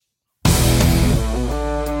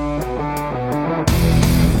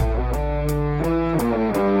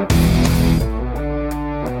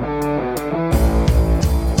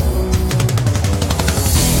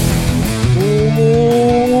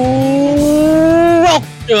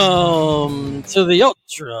Welcome to the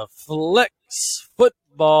Ultraflex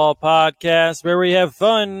Football Podcast, where we have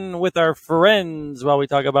fun with our friends while we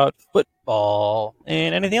talk about football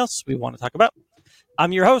and anything else we want to talk about.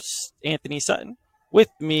 I'm your host, Anthony Sutton. With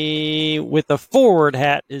me, with a forward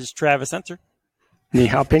hat, is Travis Enter. Ni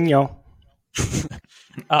hao pinyo.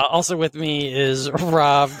 Also with me is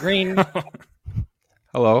Rob Green.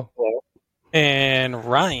 Hello. And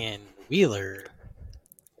Ryan Wheeler.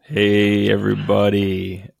 Hey,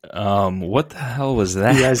 everybody. What the hell was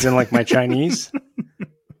that? You guys didn't like my Chinese?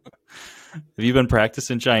 Have you been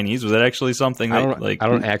practicing Chinese? Was that actually something I that,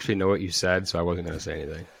 don't actually know what you said, so I wasn't going to say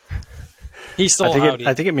anything. He's still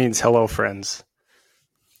I think it means hello, friends,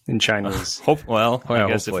 in Chinese. I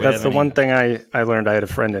guess if That's the one thing I learned. I had a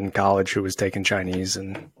friend in college who was taking Chinese,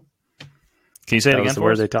 and Can you say it that again was the for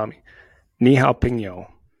word us? they taught me. Ni hao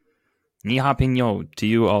pinyo. Ni hao pinyo to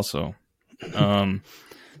you also.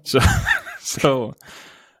 So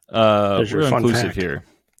There's your we're fun inclusive fact. here.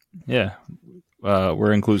 Yeah.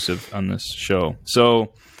 We're inclusive on this show.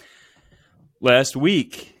 So last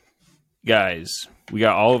week, guys, we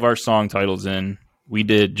got all of our song titles in. We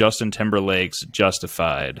did Justin Timberlake's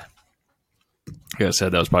Justified. Like I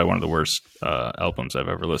said, that was probably one of the worst albums I've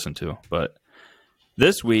ever listened to. But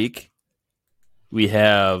this week, we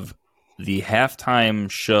have the halftime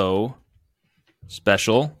show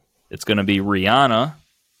special. It's going to be Rihanna,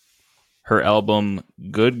 her album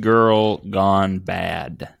Good Girl Gone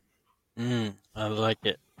Bad. I like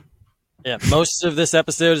it. Yeah, most of this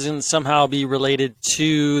episode is going to somehow be related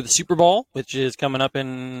to the Super Bowl, which is coming up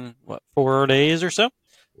in, 4 days or so.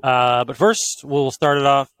 But first, we'll start it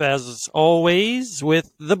off, as always,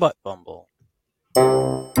 with the butt fumble.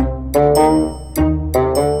 All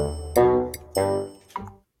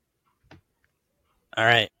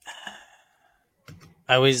right.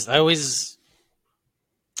 I always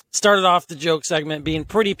started off the joke segment being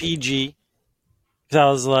pretty PG. Because I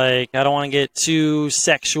was like, I don't want to get too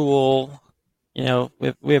sexual. You know,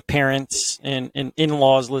 we have parents and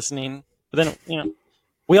in-laws listening. But then,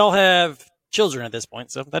 we all have children at this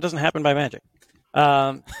point, so that doesn't happen by magic.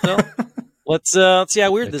 So let's see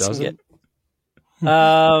how weird this can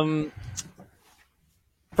get.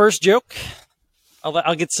 First joke.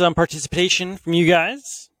 I'll get some participation from you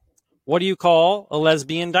guys. What do you call a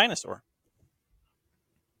lesbian dinosaur?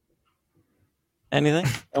 Anything?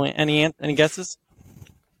 Any guesses?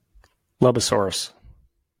 Lobosaurus.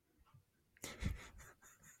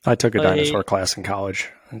 I took a dinosaur class in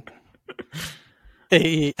college.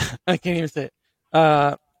 I can't even say it.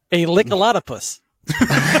 A lickalotopus.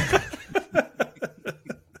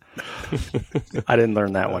 I didn't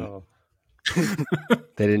learn that one.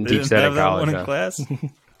 They didn't teach that in college. in class?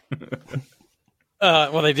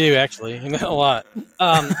 Well, they do actually a lot.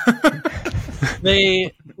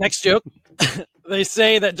 Next joke. They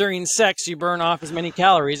say that during sex you burn off as many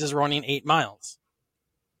calories as running 8 miles.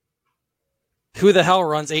 Who the hell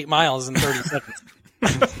runs 8 miles in 30 seconds?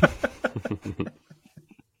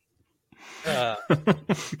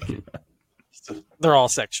 They're all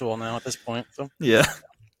sexual now at this point. So Yeah.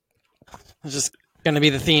 it's just going to be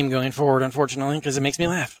the theme going forward, unfortunately, because it makes me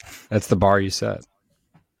laugh. That's the bar you set.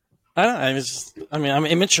 I don't know. I'm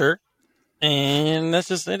immature, and that's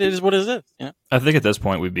just it is what it is. I think at this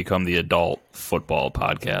point we've become the adult football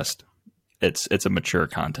podcast. It's a mature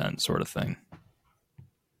content sort of thing.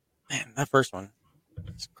 Man, that first one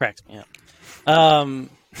just cracks me up. All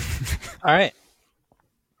right.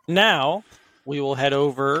 Now we will head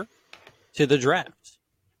over to the draft.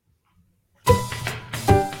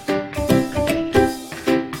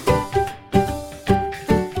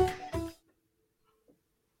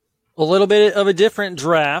 A little bit of a different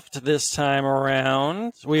draft this time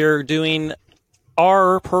around. We are doing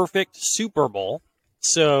our perfect Super Bowl.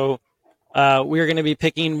 So we're going to be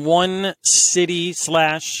picking one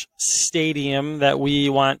city/stadium that we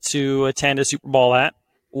want to attend a Super Bowl at.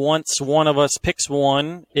 Once one of us picks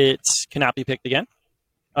one, it cannot be picked again.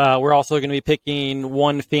 We're also going to be picking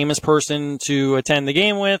one famous person to attend the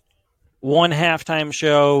game with, one halftime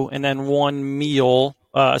show, and then one meal,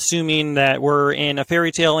 assuming that we're in a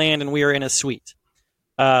fairy tale land and we are in a suite.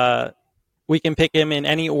 We can pick him in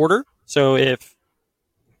any order. So if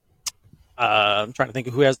I'm trying to think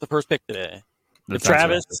of who has the first pick today. If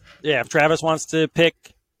Travis wants to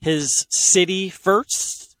pick his city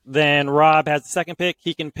first, then Rob has the second pick.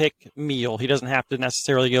 He can pick meal. He doesn't have to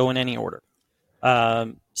necessarily go in any order.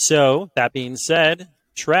 So that being said,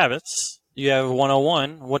 Travis, you have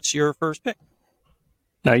 101. What's your first pick?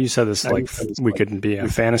 Now you said this like we could be a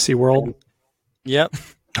fantasy world. Yep.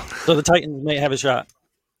 So the Titans may have a shot.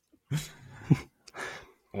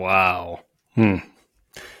 Wow. I'm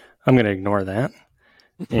going to ignore that.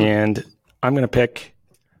 And I'm going to pick,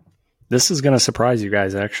 this is going to surprise you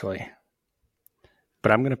guys, actually.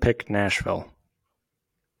 But I'm going to pick Nashville.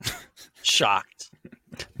 Shocked.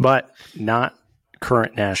 But not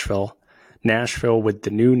current Nashville. Nashville with the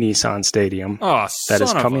new Nissan Stadium that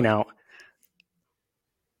is coming out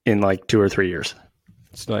in like 2 or 3 years.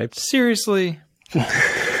 Sniped. Seriously?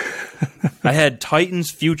 I had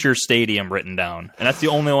Titans Future Stadium written down, and that's the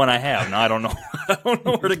only one I have. Now I don't know. I don't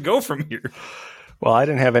know where to go from here. Well, I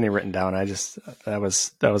didn't have any written down. I just that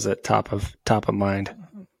was at top of mind.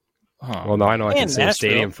 Huh. Well, now I know I can And say a Nashville,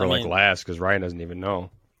 stadium for I like mean- last because Ryan doesn't even know.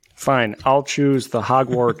 Fine, I'll choose the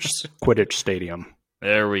Hogwarts Quidditch Stadium.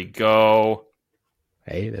 There we go.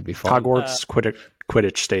 Hey, that'd be fun. Hogwarts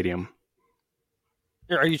Quidditch Stadium.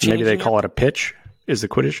 Are you changing Maybe they it? call it a pitch. Is it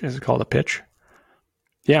called a pitch?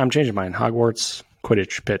 Yeah, I'm changing mine. Hogwarts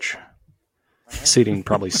Quidditch pitch. Seating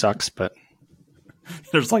probably sucks, but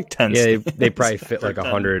There's like 10 Yeah, stands they probably fit or like 10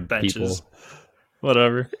 100 benches. people.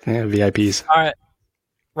 Whatever. yeah, VIPs. All right.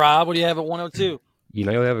 Rob, what do you have at 102? You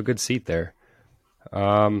know, you'll have a good seat there.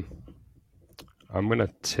 I'm gonna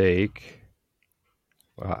take.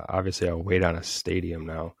 Obviously, I'll wait on a stadium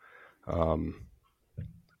now.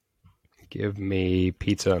 Give me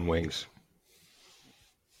pizza and wings.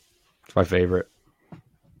 It's my favorite.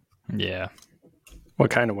 Yeah.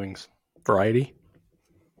 What kind of wings? Variety?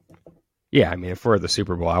 Yeah, I mean, if we're at the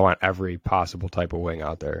Super Bowl, I want every possible type of wing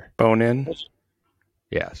out there. Bone in?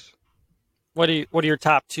 Yes. What are your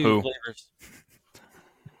top two Who? flavors?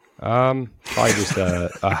 Probably just a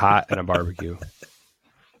hot and a barbecue.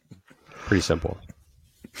 Pretty simple.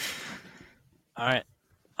 All right.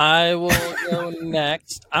 I will go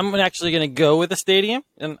next. I'm actually going to go with the stadium.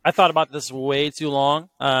 And I thought about this way too long,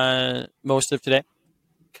 most of today,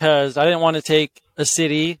 because I didn't want to take a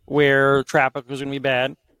city where traffic was going to be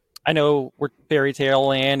bad. I know we're fairy tale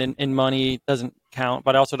land and money doesn't count,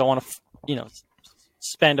 but I also don't want to,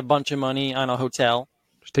 spend a bunch of money on a hotel.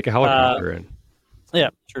 Just take a helicopter in. Yeah,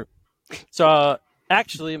 true. So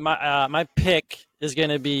actually, my pick is going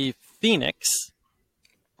to be Phoenix,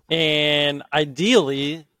 and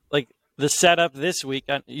ideally, like the setup this week.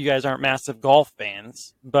 You guys aren't massive golf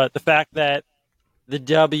fans, but the fact that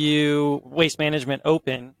the Waste Management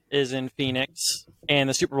Open is in Phoenix and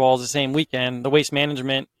the Super Bowl is the same weekend, the Waste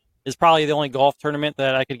Management is probably the only golf tournament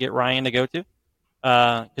that I could get Ryan to go to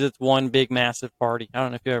because it's one big massive party. I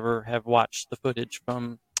don't know if you ever have watched the footage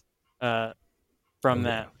from that.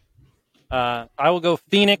 I will go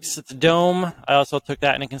Phoenix. It's a dome. I also took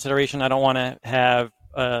that into consideration. I don't want to have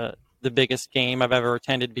the biggest game I've ever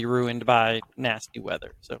attended be ruined by nasty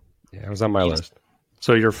weather. So Yeah, it was on my list.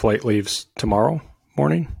 So your flight leaves tomorrow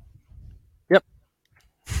morning? Yep,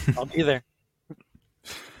 I'll be there.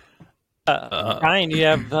 Ryan, you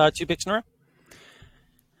have 2 picks in a row?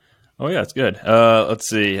 Oh, yeah, it's good. Let's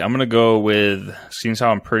see. I'm going to go with, seeing how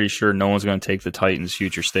I'm pretty sure no one's going to take the Titans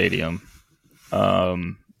Future Stadium.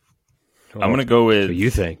 I'm going to go with... What you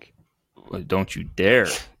think? Don't you dare.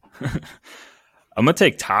 I'm going to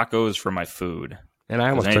take tacos for my food. And I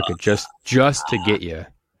almost took it just to get you.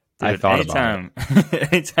 I Dude, thought about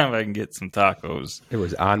it. Anytime I can get some tacos. It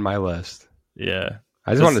was on my list. Yeah.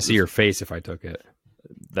 I just wanted to see your face if I took it.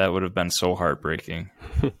 That would have been so heartbreaking.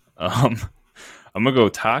 I'm going to go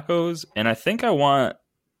tacos, and I think I want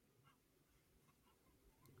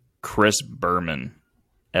Chris Berman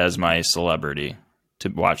as my celebrity to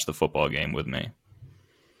watch the football game with me.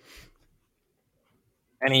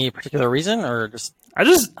 Any particular reason, or just I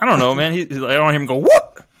don't know, man. I don't want him to go,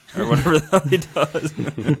 what? Or whatever the hell he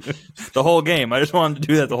does. The whole game. I just wanted to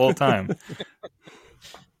do that the whole time.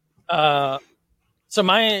 So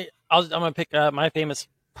I'm gonna pick my famous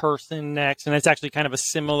person next, and it's actually kind of a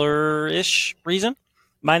similar-ish reason.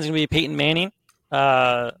 Mine's gonna be Peyton Manning.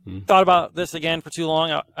 Thought about this again for too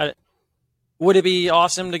long. Would it be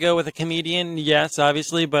awesome to go with a comedian? Yes,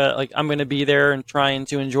 obviously, but like I'm gonna be there and trying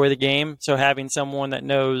to enjoy the game. So having someone that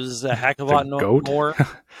knows a heck of a lot more,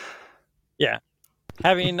 yeah.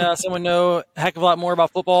 Having someone know a heck of a lot more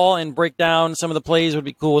about football and break down some of the plays would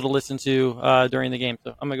be cool to listen to during the game.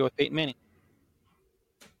 So I'm going to go with Peyton Manning.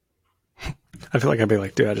 I feel like I'd be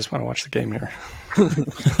like, dude, I just want to watch the game here.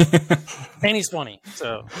 And he's funny,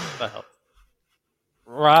 so that helps.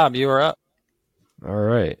 Rob, you are up. All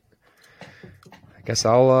right. I guess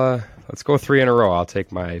I'll let's go 3 in a row. I'll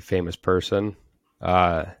take my famous person.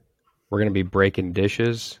 We're going to be breaking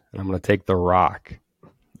dishes, and I'm going to take The Rock.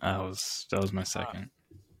 That was my second.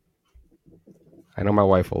 I know my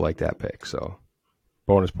wife will like that pick, so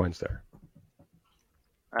bonus points there.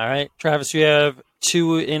 All right, Travis, you have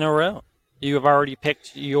 2 in a row. You have already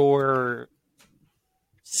picked your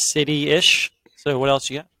city-ish. So what else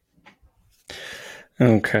you got?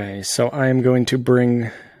 Okay, so I am going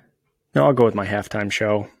to I'll go with my halftime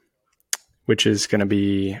show, which is going to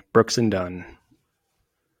be Brooks and Dunn.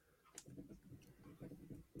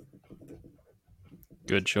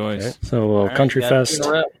 Good choice. Okay. So a little country fest.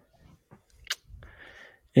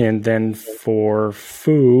 And then for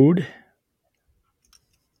food,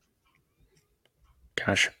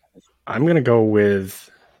 gosh, I'm going to go with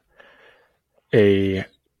a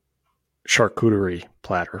charcuterie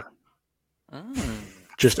platter.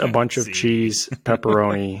 Just a bunch of cheese,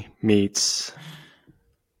 pepperoni, meats.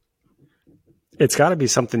 It's got to be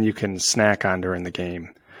something you can snack on during the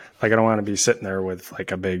game. Like, I don't want to be sitting there with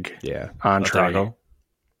like a big entree.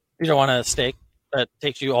 You don't want a steak that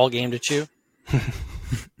takes you all game to chew?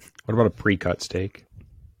 What about a pre-cut steak?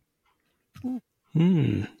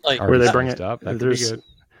 Like where they bring it up. That could be good.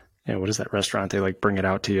 Yeah, what is that restaurant? They like bring it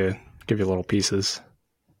out to you, give you little pieces.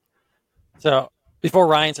 So before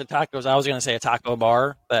Ryan said tacos, I was going to say a taco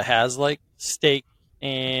bar that has like steak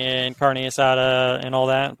and carne asada and all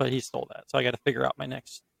that, but he stole that. So I got to figure out my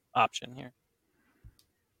next option here.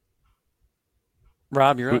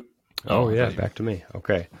 Rob, you're up. Oh yeah, back to me.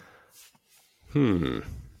 Okay.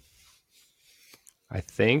 I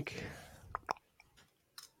think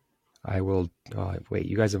I will. Wait,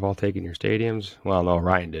 you guys have all taken your stadiums? Well, no,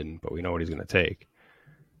 Ryan didn't, but we know what he's going to take.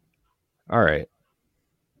 All right.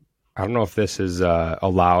 I don't know if this is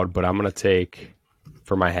allowed, but I'm going to take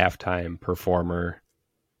for my halftime performer,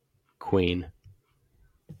 Queen.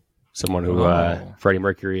 Someone who Freddie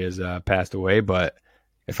Mercury has passed away, but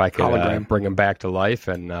if I could bring him back to life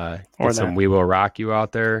and get some "We Will Rock You"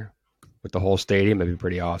 out there with the whole stadium, it'd be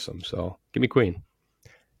pretty awesome. So give me Queen.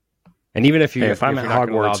 And even if if I'm at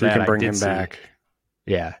Hogwarts, you can bring him back.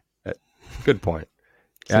 Yeah, good point.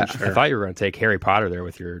 Yeah, sure. I thought you were going to take Harry Potter there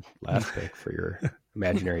with your last pick for your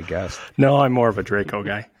imaginary guest. No, I'm more of a Draco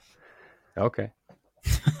guy. Okay.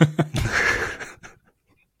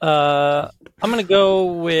 I'm going to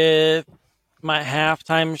go with my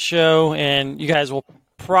halftime show, and you guys will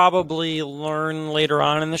probably learn later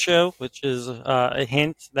on in the show, which is a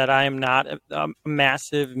hint that I am not a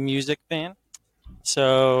massive music fan.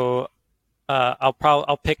 So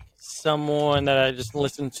I'll pick someone that I just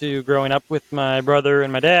listened to growing up with my brother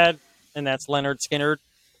and my dad, and that's Leonard Skinner.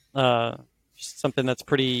 Something that's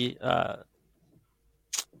pretty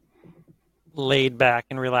laid back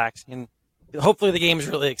and relaxing. And hopefully the game is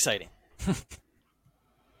really exciting.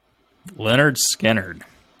 Leonard Skinner.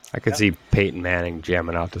 I could see Peyton Manning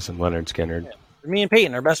jamming out to some Leonard Skinner. Yeah. Me and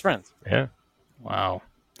Peyton are best friends. Yeah. Wow.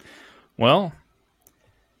 Well,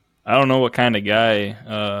 I don't know what kind of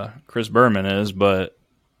guy Chris Berman is, but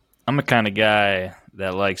I'm the kind of guy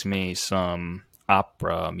that likes me some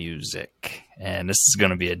opera music. And this is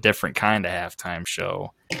going to be a different kind of halftime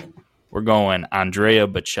show. We're going Andrea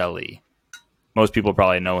Bocelli. Most people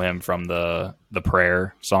probably know him from the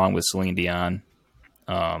Prayer song with Celine Dion.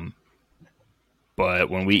 But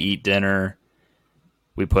when we eat dinner,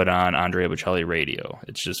 we put on Andrea Bocelli radio.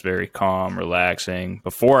 It's just very calm, relaxing.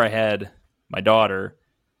 Before I had my daughter,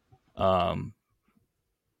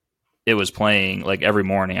 it was playing like every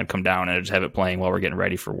morning. I'd come down and I'd just have it playing while we're getting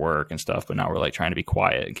ready for work and stuff. But now we're like trying to be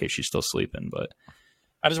quiet in case she's still sleeping. But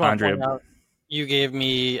I just want to point out, you gave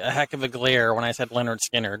me a heck of a glare when I said Leonard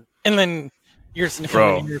Skinner, and then you're some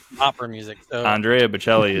opera music. So Andrea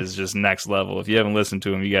Bocelli is just next level. If you haven't listened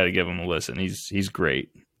to him, you got to give him a listen. He's great.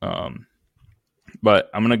 But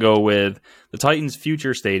I'm gonna go with the Titans'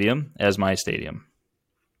 future stadium as my stadium,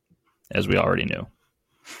 as we already knew.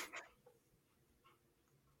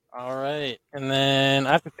 All right, and then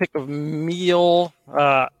I have to pick a meal.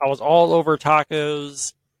 I was all over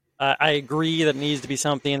tacos. I agree that it needs to be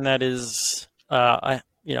something that is, a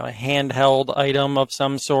handheld item of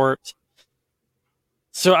some sort.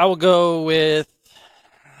 So I will go with.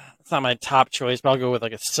 It's not my top choice, but I'll go with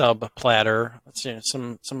like a sub platter.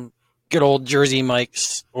 Some good old Jersey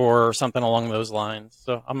Mike's or something along those lines.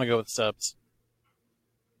 So I'm gonna go with subs.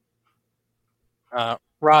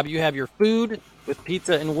 Rob, you have your food with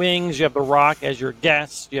pizza and wings. You have The Rock as your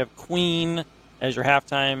guest. You have Queen as your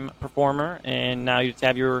halftime performer. And now you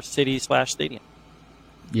have your city/stadium.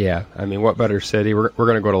 Yeah, I mean, what better city? We're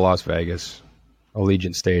going to go to Las Vegas,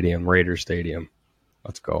 Allegiant Stadium, Raiders Stadium.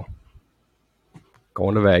 Let's go.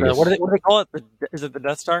 Going to Vegas. What do they call it? Is it the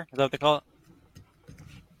Death Star? Is that what they call it?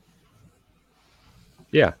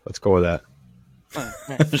 Yeah, let's go with that.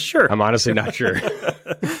 Sure. I'm honestly not sure.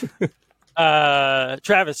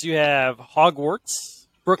 Travis, you have Hogwarts,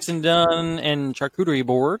 Brooks and Dunn, and charcuterie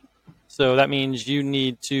board. So that means you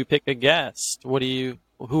need to pick a guest. Who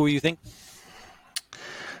you think?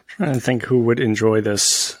 Trying to think who would enjoy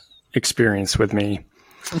this experience with me.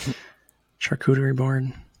 Charcuterie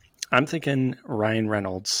board. I'm thinking Ryan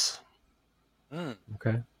Reynolds.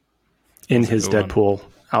 Okay. In his Deadpool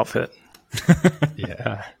outfit.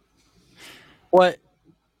 Yeah. What?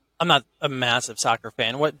 I'm not a massive soccer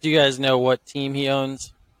fan. What do you guys know? What team he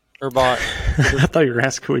owns or bought? I thought you were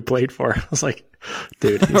asking who he played for. I was like,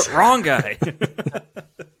 dude, wrong guy.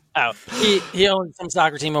 Oh, he owns some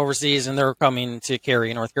soccer team overseas, and they're coming to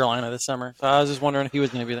Cary, North Carolina this summer. So I was just wondering if he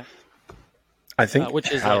was going to be there. I think,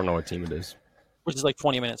 I don't know what team it is. Which is like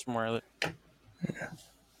 20 minutes from where I live. Yeah.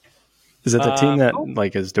 Is it the team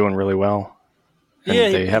that is doing really well? And yeah,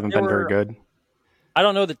 they haven't been very good. I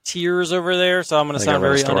don't know the tiers over there, so I'm going to sound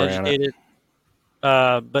very uneducated.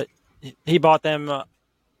 But he bought them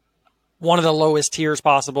one of the lowest tiers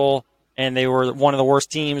possible, and they were one of the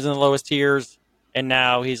worst teams in the lowest tiers. And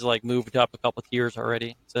now he's moved up a couple tiers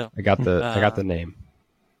already. So I got the name.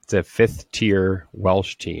 It's a 5th tier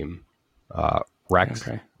Welsh team,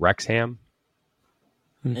 Wrexham.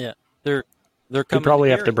 Yeah, they're coming. He'd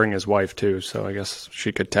probably have to bring his wife too, so I guess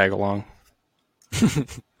she could tag along.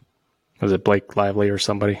 Was it Blake Lively or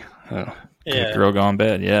somebody? Yeah, good girl gone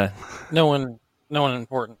bad. Yeah, no one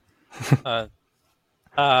important. Cool.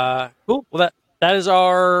 Well, that is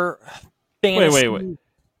our fantasy. Wait.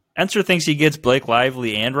 Enser thinks he gets Blake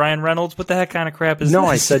Lively and Ryan Reynolds. What the heck kind of crap is this? No,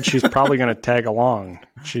 I said she's probably going to tag along.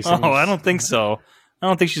 I don't think so. I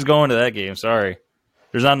don't think she's going to that game. Sorry.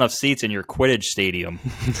 There's not enough seats in your Quidditch stadium.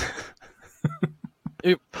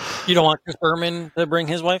 You don't want Chris Berman to bring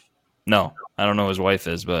his wife? No. I don't know who his wife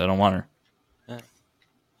is, but I don't want her.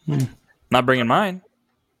 Not bringing mine.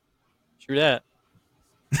 True that.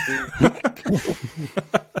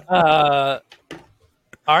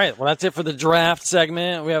 All right. Well, that's it for the draft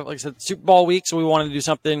segment. We have, like I said, Super Bowl week, so we wanted to do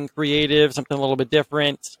something creative, something a little bit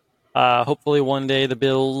different. Hopefully one day the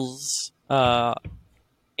Bills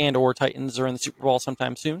and or Titans are in the Super Bowl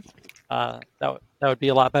sometime soon. That would be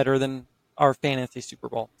a lot better than our fantasy Super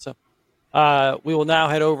Bowl. So we will now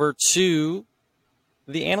head over to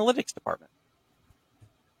the analytics department.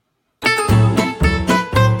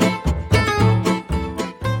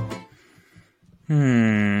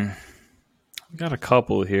 Got a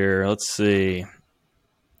couple here. Let's see.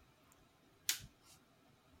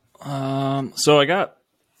 So I got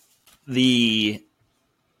the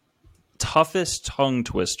toughest tongue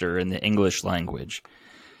twister in the English language.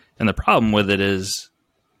 And the problem with it is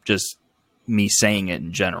just me saying it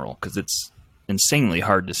in general, because it's insanely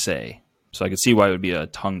hard to say. So I could see why it would be a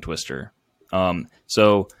tongue twister.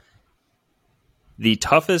 So the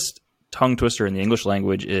toughest tongue twister in the English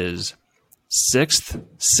language is sixth,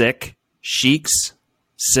 sick, sheiks,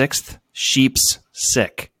 sixth, sheep's,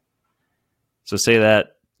 sick. So say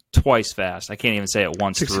that twice fast. I can't even say it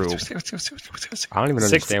once through. I don't even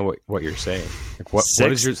understand what you're saying. What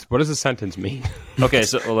does the sentence mean? Okay,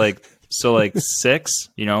 so six,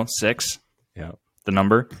 six. Yeah. The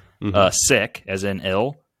number. Sick, as in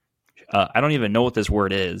ill. I don't even know what this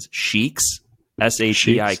word is. Sheiks,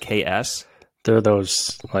 Sheiks. They're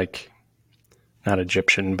those not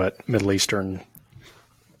Egyptian but Middle Eastern,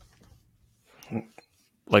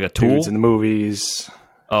 like a tool dudes in the movies.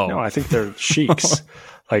 Oh no, I think they're sheiks,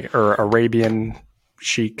 or Arabian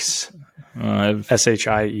sheiks. Sheiks.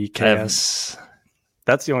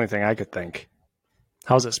 That's the only thing I could think.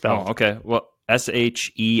 How's it spelled? Oh, okay. Well,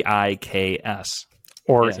 Sheiks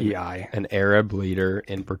or EI. An Arab leader,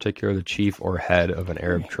 in particular the chief or head of an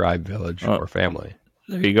Arab tribe, village, or family.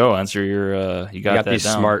 There you go. Answer your. You got that these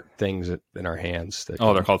down. Smart things in our hands. That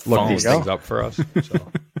they're called look phones. These things up for us.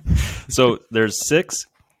 So there's six.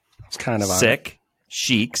 It's kind of sick,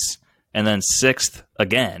 sheiks, and then sixth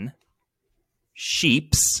again.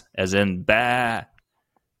 Sheeps, as in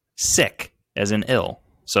sick, as in ill.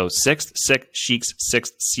 So sixth, sick, sheiks,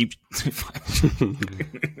 sixth, sheep.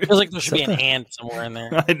 Feels like there should be an and somewhere in there.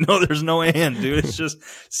 I know there's no and, dude. It's just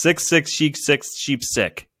six, sheek, six, sheep,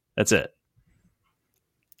 sick. That's it.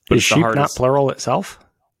 But is sheep not plural itself?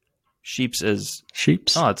 Sheeps is...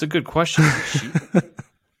 Sheeps? Oh, that's a good question.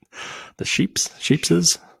 The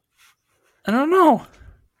sheepses? I don't know.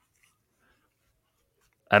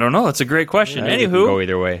 It's a great question. Yeah, Anywho, go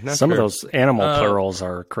either way. Some of those animal plurals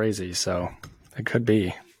are crazy, so it could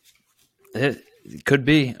be. It could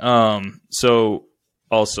be. So,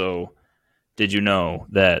 also, did you know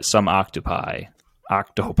that some octopuses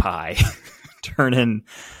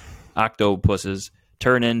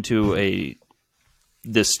turn into a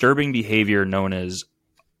disturbing behavior known as,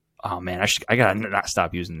 oh man, I gotta not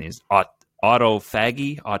stop using these.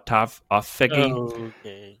 Autophagy.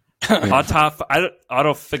 Okay.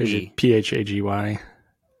 Autophagy. Phagy.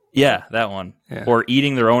 Yeah, that one. Yeah. Or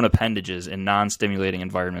eating their own appendages in non-stimulating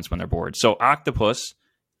environments when they're bored. So octopus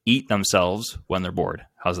eat themselves when they're bored.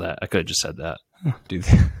 How's that? I could have just said that.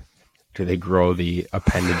 Do they grow the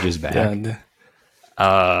appendages back?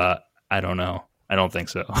 I don't know. I don't think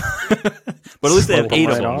so. But at least they have 8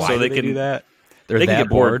 of them, so they can do that. They can get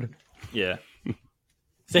bored. Yeah.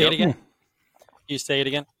 Say it again. You say it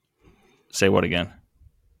again. Say what again?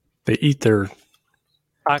 They eat their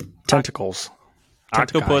tentacles.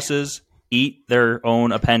 Octopuses eat their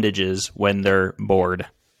own appendages when they're bored.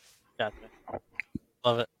 Gotcha.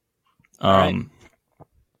 Love it. Right.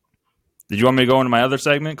 Did you want me to go into my other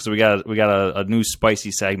segment? Because we got a new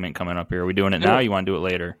spicy segment coming up here. Are we doing it now? Or you want to do it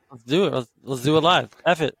later? Let's do it. Let's do it live.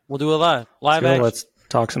 F it. We'll do it live. Live action. Let's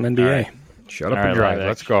talk some NBA. Right. Shut up and drive.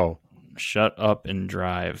 Let's go. Shut up and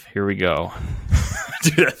drive. Here we go.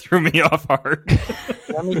 Dude, that threw me off hard.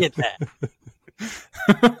 Let me get that.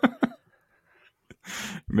 You're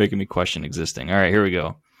making me question existing. All right, here we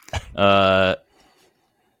go.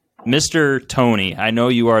 Mr. Tony, I know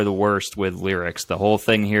you are the worst with lyrics. The whole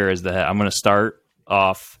thing here is that I'm going to start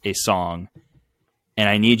off a song, and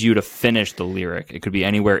I need you to finish the lyric. It could be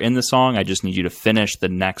anywhere in the song. I just need you to finish the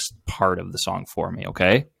next part of the song for me,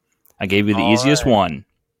 okay? I gave you the easiest one.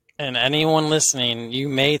 And anyone listening, you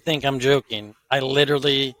may think I'm joking. I'm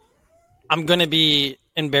going to be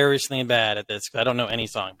embarrassingly bad at this because I don't know any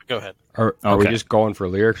song. But go ahead. Are we just going for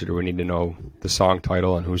lyrics, or do we need to know the song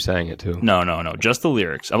title and who sang it too? No. Just the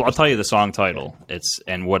lyrics. I'll tell you the song title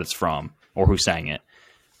and what it's from or who sang it.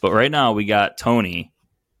 But right now we got Tony.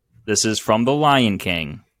 This is from The Lion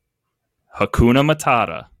King. Hakuna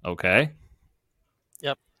Matata, okay?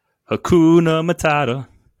 Yep. Hakuna Matata.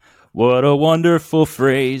 What a wonderful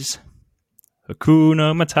phrase.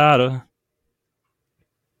 Hakuna Matata.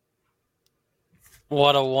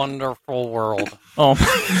 What a wonderful world. Oh,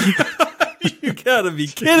 you gotta be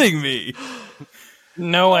kidding me.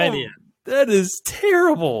 No idea. That is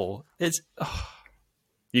terrible.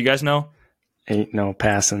 You guys know? Ain't no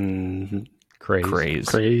passing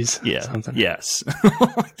craze. Yeah. Something. Yes.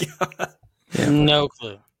 Oh my God. Yeah, no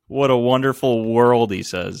clue. What a wonderful world, he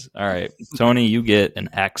says. All right. Tony, you get an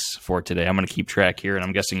X for today. I'm going to keep track here, and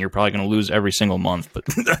I'm guessing you're probably going to lose every single month, but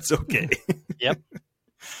that's okay. Yep.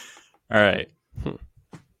 All right.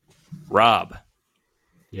 Rob.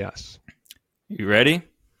 Yes. You ready?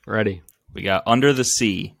 Ready. We got Under the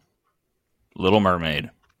Sea, Little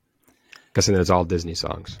Mermaid. Guessing that's all Disney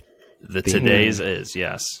songs. Today's is,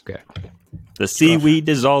 yes. Okay. The seaweed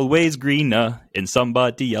is always greener in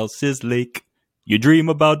somebody else's lake. You dream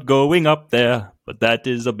about going up there, but that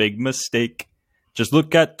is a big mistake. Just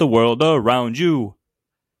look at the world around you.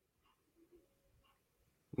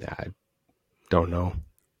 I don't know.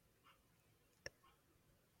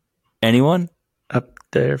 Anyone? Up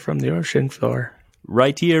there from the ocean floor.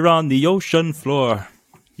 Right here on the ocean floor.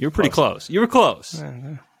 You were pretty close. You were close.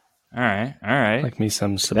 All right. Like me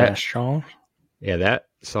some Sebastian. That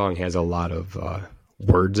song has a lot of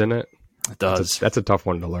words in it. It does. That's a tough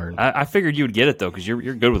one to learn. I figured you would get it, though, because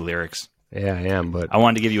you're good with lyrics. Yeah, I am, but I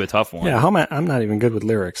wanted to give you a tough one. Yeah, I'm not even good with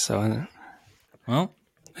lyrics, so well,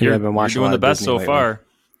 you've been watching you're doing the best Disney so lately. Far.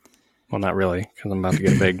 Well, not really, because I'm about to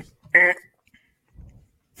get a big.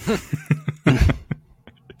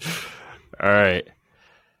 All right.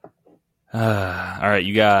 All right,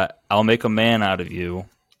 you got I'll Make a Man Out of You,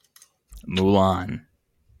 Mulan.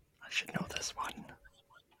 I should know this one.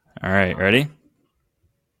 All right, ready?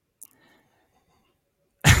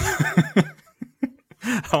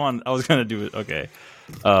 I was going to do it. Okay.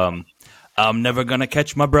 I'm never going to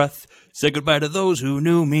catch my breath. Say goodbye to those who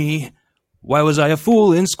knew me. Why was I a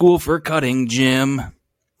fool in school for cutting gym?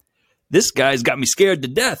 This guy's got me scared to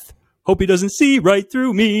death. Hope he doesn't see right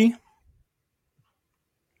through me.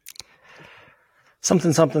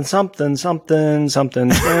 Something, swim.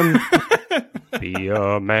 be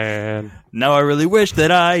a man. Now I really wish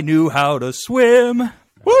that I knew how to swim.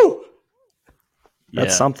 Woo!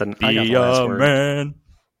 That's something. Be I got the last a word. man.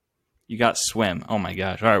 You got swim. Oh my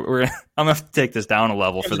gosh. All right, I'm going to have to take this down a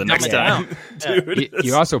level for the next time. Dude,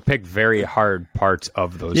 You also picked very hard parts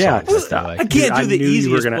of those Yeah, songs. I can't do the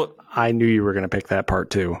easiest. I knew you were gonna pick that part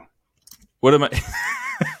too, What am I?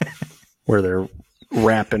 where they're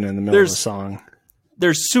rapping in the middle of the song.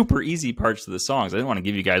 There's super easy parts to the songs. I didn't want to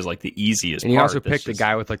give you guys like the easiest And you part. also picked the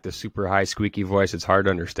guy with like the super high squeaky voice. It's hard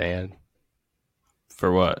to understand.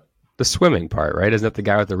 For what? The swimming part, right? Isn't that the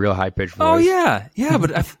guy with the real high pitched voice? Oh yeah,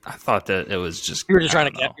 but I thought that it was just You were just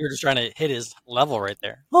trying to hit his level right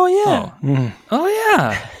there. Oh yeah. Oh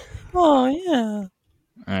yeah. Oh yeah.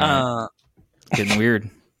 All right. Getting weird.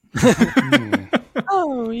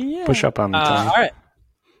 Oh yeah. Push up on the tongue. All right.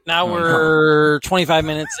 Now we're 25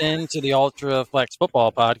 minutes into the Ultraflex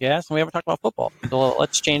football podcast, and we haven't talked about football. So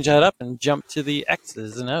let's change that up and jump to the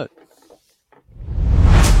X's and O's.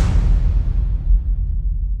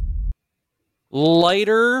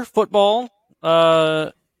 Lighter football,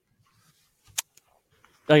 I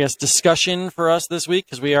guess, discussion for us this week,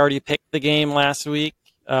 because we already picked the game last week.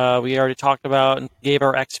 We already talked about and gave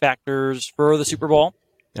our X factors for the Super Bowl.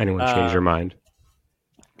 Anyone change their mind?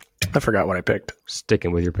 I forgot what I picked.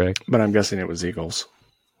 Sticking with your pick. But I'm guessing it was Eagles.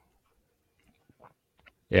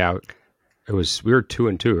 Yeah, it was. We were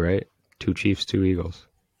 2-2, right? 2 Chiefs, 2 Eagles.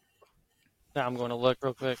 Now I'm going to look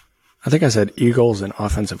real quick. I think I said Eagles and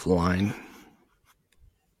offensive line.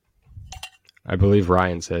 I believe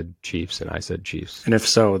Ryan said Chiefs, and I said Chiefs. And if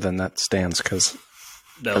so, then that stands, because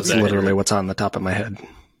that's literally what's on the top of my head.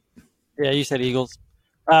 Yeah, you said Eagles.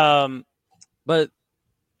 But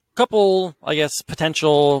couple, I guess,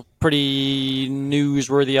 potential pretty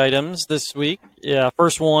newsworthy items this week. Yeah,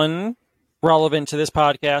 first one, relevant to this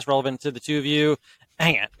podcast, relevant to the two of you.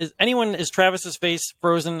 Hang on. Is Travis's face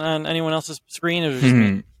frozen on anyone else's screen? Or is it just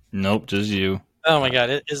me? Nope, just you. Oh my God,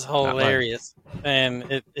 it is hilarious.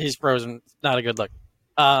 And he's frozen. Not a good look.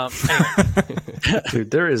 Anyway.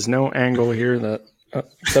 Dude, there is no angle here that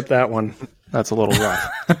except that one. That's a little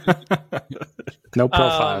rough. No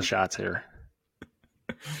profile shots here.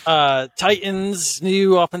 Titans'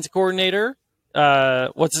 new offensive coordinator.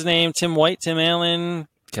 What's his name? Tim White, Tim Allen,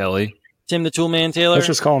 Kelly, Tim the Toolman Taylor. Let's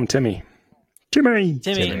just call him Timmy. Timmy.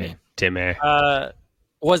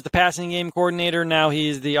 Was the passing game coordinator. Now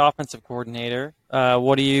he's the offensive coordinator.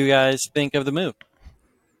 What do you guys think of the move?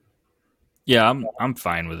 Yeah, I'm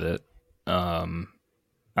fine with it.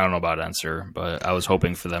 I don't know about Enser, but I was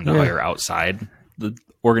hoping for them to hire outside the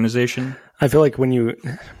organization. I feel like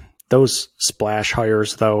those splash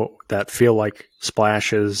hires, though, that feel like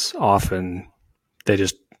splashes, often they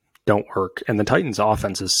just don't work. And the Titans'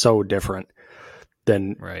 offense is so different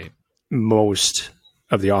than most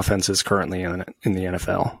of the offenses currently in the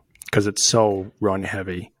NFL, because it's so run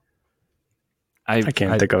heavy. I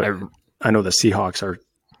can't think of it. I know the Seahawks are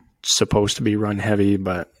supposed to be run heavy,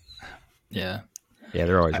 but yeah,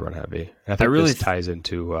 they're always run heavy. I think this ties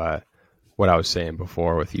into what I was saying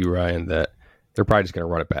before with you, Ryan, that they're probably just going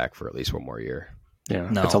to run it back for at least one more year. Yeah,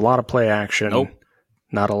 it's a lot of play action.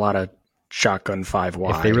 Not a lot of shotgun 5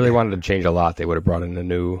 wide. If they really wanted to change a lot, they would have brought in a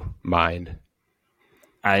new mind.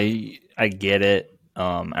 I get it.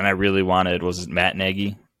 And I really wanted, was it Matt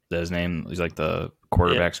Nagy? That's his name. He's like the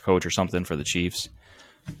quarterback's coach or something for the Chiefs.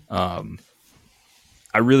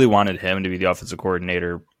 I really wanted him to be the offensive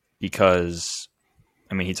coordinator because,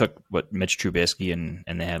 I mean, he took Mitch Trubisky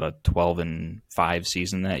and they had a 12-5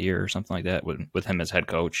 season that year or something like that with him as head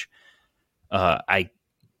coach. I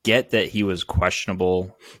get that he was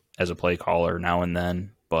questionable as a play caller now and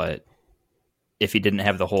then, but if he didn't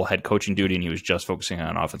have the whole head coaching duty and he was just focusing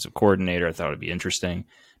on offensive coordinator, I thought it would be interesting.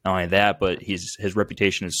 Not only that, but his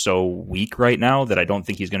reputation is so weak right now that I don't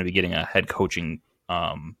think he's going to be getting a head coaching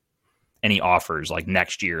any offers like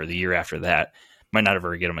next year or the year after that. Might not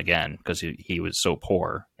ever get him again because he was so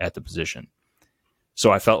poor at the position.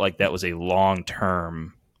 So I felt like that was a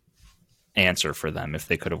long-term answer for them if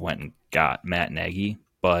they could have went and got Matt Nagy.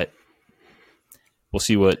 But we'll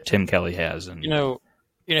see what Tim Kelly has. And You know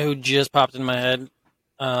who just popped in my head?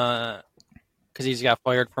 Because he's got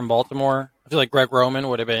fired from Baltimore. I feel like Greg Roman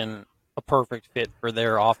would have been a perfect fit for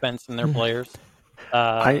their offense and their players.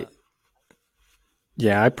 I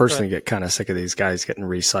personally get kind of sick of these guys getting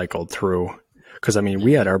recycled through. Because, I mean,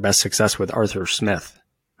 we had our best success with Arthur Smith,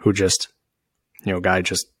 who just, guy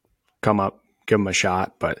just come up, give him a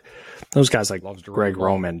shot. But those guys like Greg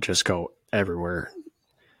Roman just go everywhere.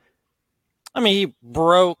 I mean, he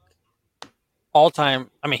broke all-time.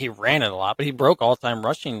 I mean, he ran it a lot, but he broke all-time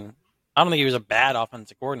rushing. I don't think he was a bad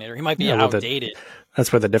offensive coordinator. He might be outdated.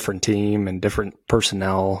 That's with a different team and different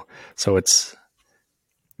personnel. So it's,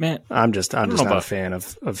 I'm just not a fan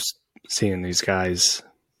of seeing these guys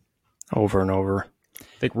over and over. I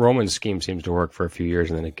think Roman's scheme seems to work for a few years,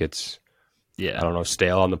 and then it gets, I don't know,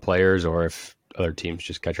 stale on the players, or if other teams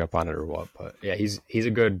just catch up on it or what. But yeah, he's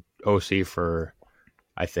a good OC for,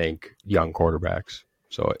 I think, young quarterbacks.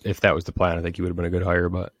 So if that was the plan, I think he would have been a good hire.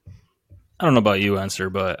 But I don't know about you,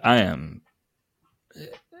 Enser, but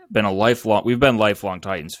we've been lifelong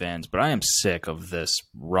Titans fans, but I am sick of this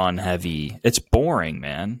run heavy. It's boring,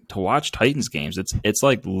 man, to watch Titans games. It's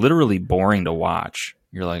like literally boring to watch.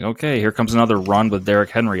 You're like, okay, here comes another run with Derrick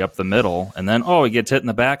Henry up the middle, and then he gets hit in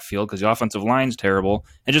the backfield because the offensive line's terrible.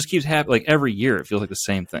 It just keeps happening. Like every year, it feels like the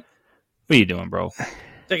same thing. What are you doing, bro?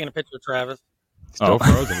 Taking a picture of Travis. Still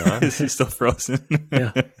frozen, huh? Is he still frozen?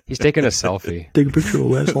 Yeah. He's taking a selfie. Take a picture will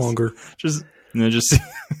last longer. just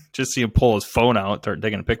just see him pull his phone out, start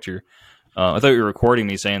taking a picture. I thought you were recording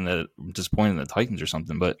me saying that I'm disappointed in the Titans or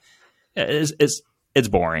something, but yeah, it's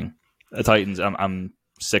boring. The Titans, I'm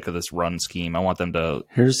sick of this run scheme. I want them to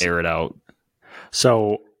air it out.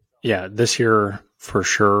 So yeah, this year for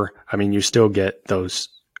sure. I mean, you still get those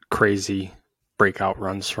crazy breakout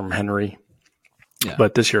runs from Henry. Yeah.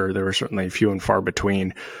 But this year there were certainly few and far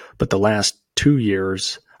between. But the last 2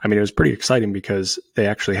 years, I mean, it was pretty exciting because they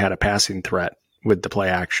actually had a passing threat with the play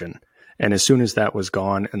action. And as soon as that was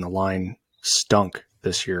gone and the line stunk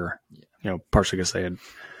this year, partially because they had,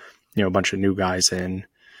 a bunch of new guys in,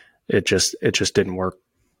 it just didn't work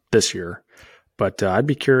this year. But I'd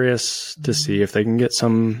be curious to see if they can get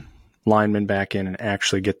some linemen back in and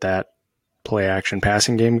actually get that play action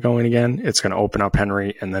passing game going again. It's going to open up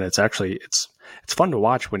Henry, and then it's fun to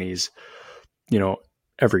watch when he's,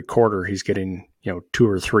 every quarter he's getting 2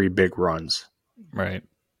 or 3 big runs, right?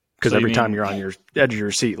 Because every time you're on your edge of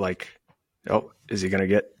your seat, like, oh, is he going to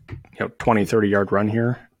get 20-30 yard run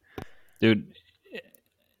here, dude?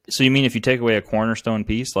 So you mean if you take away a cornerstone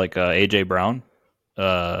piece like AJ Brown,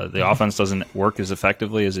 the offense doesn't work as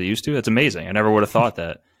effectively as it used to? It's amazing. I never would have thought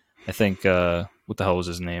that. I think what the hell was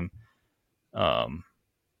his name?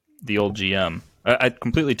 The old GM. I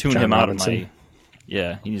completely tuned him out of my.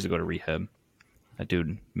 Yeah, he needs to go to rehab. That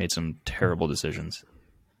dude made some terrible decisions.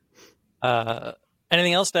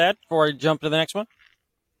 Anything else to add before I jump to the next one?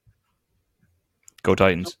 Go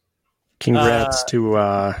Titans. Congrats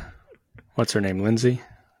to what's her name, Lindsay.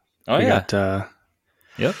 Oh, we yeah. Got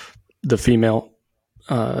yep. The female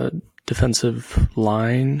defensive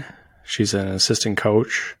line. She's an assistant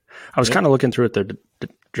coach. I was kind of looking through at their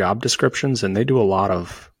job descriptions, and they do a lot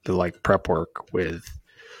of the prep work with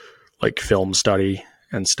film study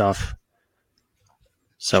and stuff.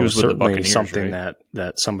 So certainly something right?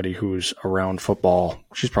 that somebody who's around football,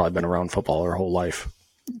 she's probably been around football her whole life,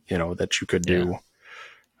 that you could do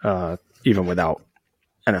even without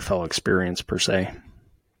NFL experience per se.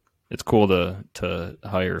 It's cool to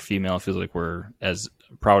hire a female. It feels like we're as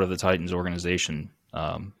proud of the Titans organization.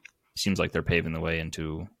 Seems like they're paving the way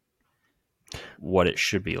into what it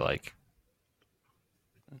should be like.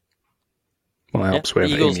 Well, it helps we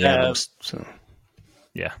have Amy Adams. So.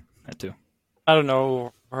 Yeah, that too. I don't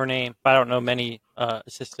know her name, but I don't know many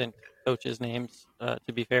assistant coaches' names,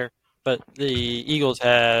 to be fair. But the Eagles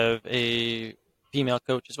have a female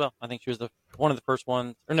coach as well. I think she was one of the first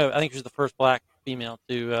ones. Or no, I think she was the first black female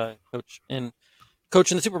to coach in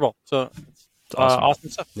the Super Bowl. So it's awesome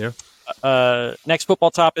stuff. Yeah. Next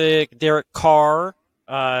football topic, Derek Carr.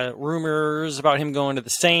 Rumors about him going to the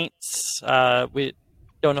Saints. We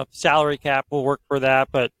don't know if the salary cap will work for that,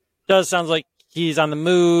 but it does sound like he's on the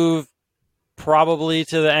move, probably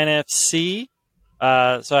to the NFC.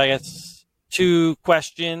 So I guess 2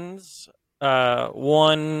 questions.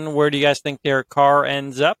 One, where do you guys think Derek Carr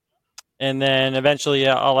ends up? And then eventually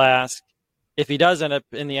I'll ask, if he does end up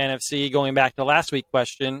in the NFC, going back to last week's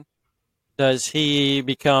question, does he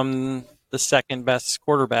become the second best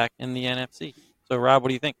quarterback in the NFC? So, Rob, what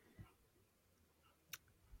do you think?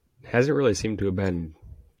 Hasn't really seemed to have been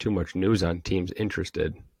too much news on teams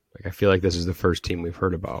interested. I feel like this is the first team we've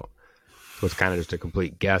heard about. So it's kind of just a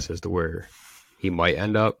complete guess as to where he might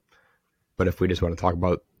end up. But if we just want to talk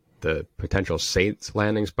about the potential Saints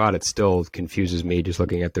landing spot, it still confuses me just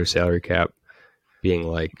looking at their salary cap being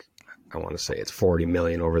I want to say it's $40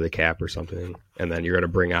 million over the cap or something. And then you're going to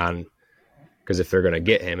bring on, because if they're going to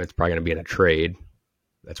get him, it's probably going to be in a trade.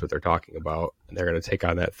 That's what they're talking about. And they're going to take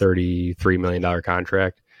on that $33 million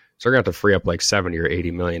contract. So they're going to have to free up $70 or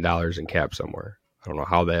 $80 million in cap somewhere. I don't know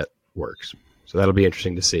how that works. So that'll be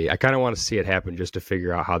interesting to see. I kind of want to see it happen just to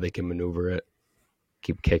figure out how they can maneuver it.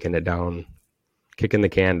 Keep kicking it down, kicking the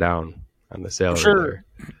can down on the salary.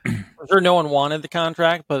 I'm sure no one wanted the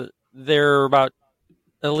contract, but they're about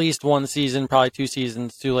at least 1 season, probably 2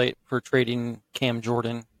 seasons too late for trading Cam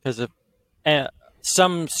Jordan, because if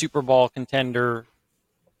some Super Bowl contender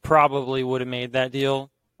probably would have made that deal.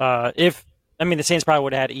 The Saints probably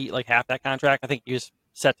would have had to eat half that contract. I think he was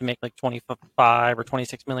set to make $25 or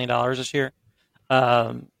 $26 million this year.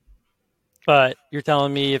 But you're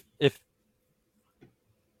telling me if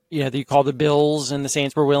you call the Bills and the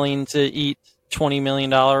Saints were willing to eat $20 million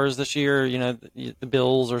this year, the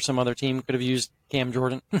Bills or some other team could have used Cam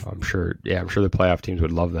Jordan. I'm sure the playoff teams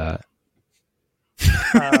would love that.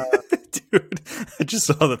 Dude, I just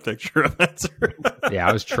saw the picture of that. Yeah,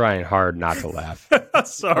 I was trying hard not to laugh.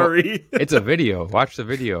 Sorry. It's a video. Watch the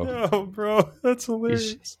video. Oh, bro, that's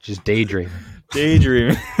hilarious. He's just daydreaming.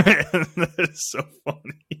 Daydreaming. That is so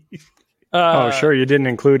funny. Sure, you didn't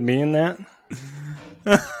include me in that?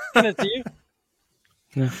 Send it to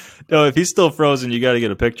you. No, if he's still frozen, you got to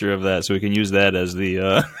get a picture of that so we can use that as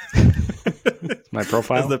the My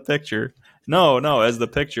profile? as the picture. No, as the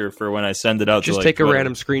picture for when I send it out. Just to, take a Twitter.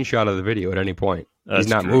 random screenshot of the video at any point. That's He's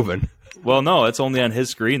not true. moving. Well, no, it's only on his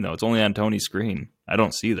screen though. It's only on Tony's screen. I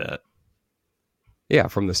don't see that. Yeah,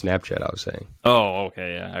 from the Snapchat, I was saying. Oh,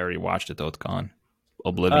 okay. Yeah, I already watched it though. It's gone.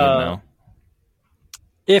 Oblivion now.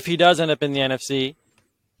 If he does end up in the NFC,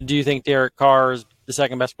 do you think Derek Carr is the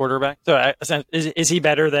second best quarterback? So is he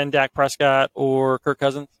better than Dak Prescott or Kirk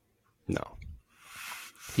Cousins? No.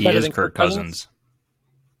 He better is than Kirk Kirk Cousins?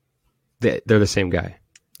 They're the same guy.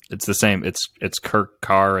 It's the same. It's Kirk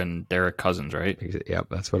Carr and Derek Cousins, right? Yep,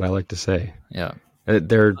 that's what I like to say. Yeah.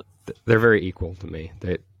 They're very equal to me.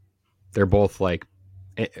 They're both like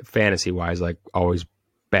fantasy wise, like always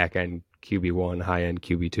back end QB1, high end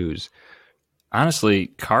QB2s. Honestly,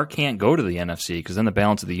 Carr can't go to the NFC because then the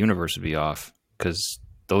balance of the universe would be off. Because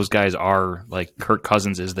those guys are like Kirk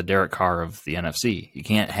Cousins is the Derek Carr of the NFC. You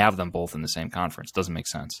can't have them both in the same conference. Doesn't make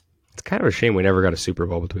sense. It's kind of a shame we never got a Super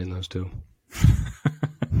Bowl between those two.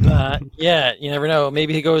 Yeah, you never know.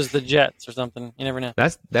 Maybe he goes to the Jets or something. You never know.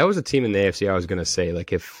 That was a team in the AFC I was going to say,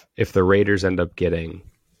 like if the Raiders end up getting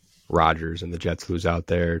Rodgers and the Jets lose out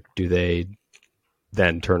there, do they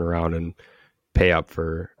then turn around and pay up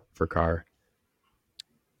for Carr?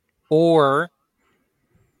 Or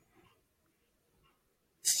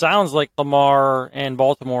sounds like Lamar and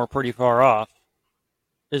Baltimore are pretty far off.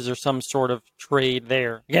 Is there some sort of trade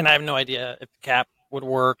there? Again, I have no idea if the cap would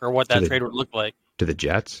work or what that trade would look like. To the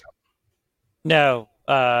Jets? No,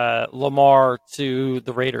 Lamar to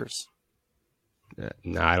the Raiders.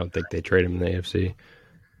 No, I don't think they trade him in the AFC.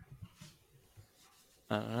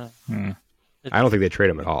 I don't know. I don't think they trade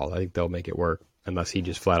him at all. I think they'll make it work unless he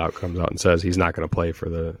just flat out comes out and says he's not going to play for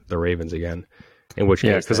the Ravens again. In which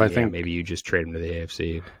case, because I think maybe you just trade him to the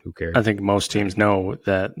AFC. Who cares? I think most teams know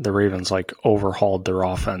that the Ravens like overhauled their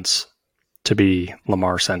offense to be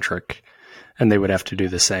Lamar centric, and they would have to do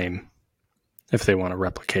the same if they want to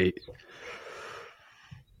replicate.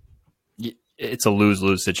 It's a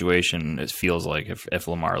lose-lose situation. It feels like if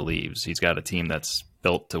Lamar leaves, he's got a team that's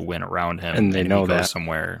built to win around him, and they know if he goes that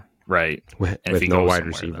somewhere, right? With if he no goes wide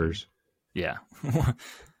somewhere, receivers. Then, yeah.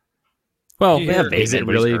 Well, You they have hear- Bateman, Is it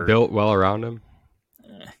but he's really hurt. built well around him?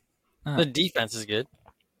 The defense is good.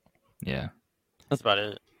 Yeah. That's about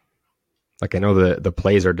it. Like I know the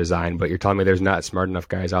plays are designed, but you're telling me there's not smart enough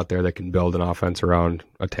guys out there that can build an offense around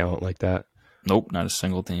a talent like that? Nope, not a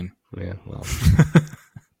single team. Yeah, well,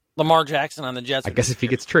 Lamar Jackson on the Jets. I guess if he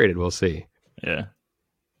gets traded, we'll see. Yeah.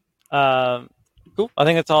 Cool. I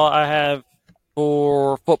think that's all I have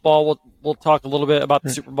for football. We'll talk a little bit about the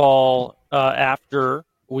Super Bowl after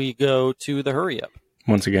we go to the hurry up.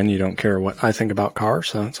 Once again, you don't care what I think about cars,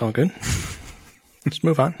 so it's all good. Just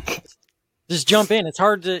move on. Just jump in. It's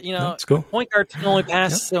hard to, That's cool. point guards can only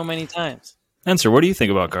pass so many times. Answer, what do you think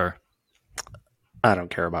about Carr? I don't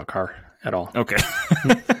care about car at all. Okay.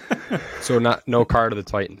 So no Carr to the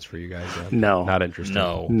Titans for you guys. No. Not interested.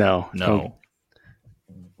 No. No. No.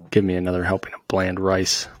 Give me another helping of bland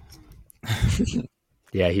rice.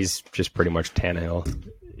 Yeah, he's just pretty much Tannehill.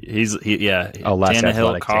 Yeah. A less Tannehill,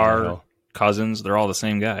 athletic Carr, Tannehill. Cousins, they're all the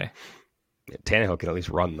same guy. Tannehill can at least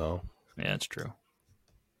run though. Yeah, that's true.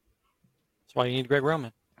 That's why you need Greg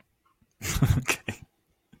Roman. Okay.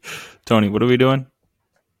 Tony, what are we doing?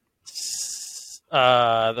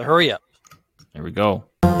 The hurry up. There we go.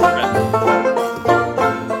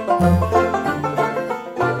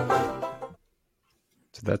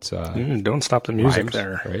 So that's Don't stop the music rhymes,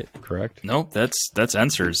 there. right? Correct. Nope, that's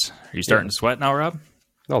answers. Are you starting to sweat now, Rob?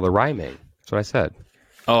 No, the rhyming. That's what I said.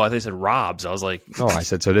 Oh, I think you said Rob's. I was like, No, I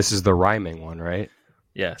said so. This is the rhyming one, right?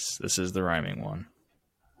 yes, this is the rhyming one.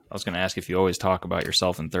 I was going to ask if you always talk about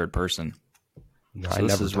yourself in third person. No, So I this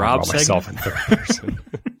never is talk Rob's about myself in third person.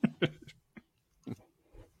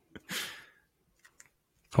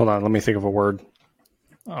 Hold on, let me think of a word.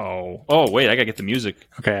 Oh, wait, I got to get the music.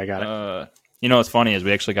 Okay, I got it. You know what's funny is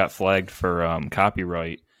we actually got flagged for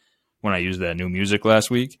copyright when I used that new music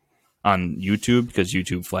last week on YouTube because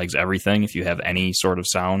YouTube flags everything if you have any sort of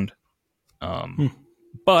sound.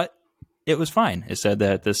 But it was fine. It said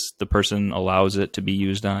that the person allows it to be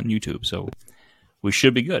used on YouTube, so we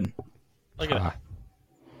should be good. Look at it.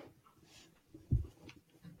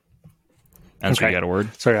 And so Okay. you got a word?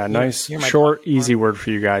 So I got a nice, you're my short, easy word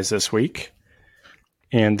for you guys this week.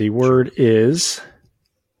 And the word is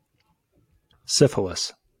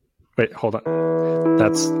syphilis. Wait, hold on.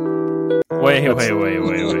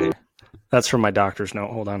 Wait. That's from my doctor's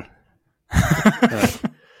note. Hold on.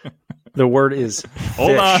 The word is fish.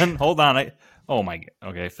 Hold on. Oh my.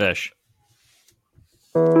 Okay, fish.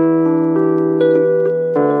 That's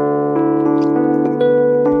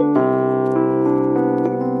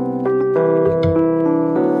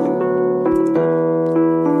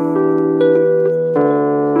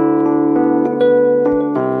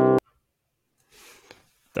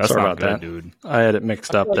Sorry not about good, that, dude. I had it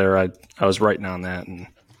mixed up there. I was writing on that, and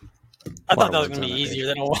I thought that Water was going to words be on it. easier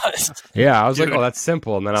than it was. Yeah, I was like, Dude. oh, that's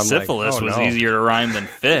simple. And then I'm Syphilis like, oh, was no. easier to rhyme than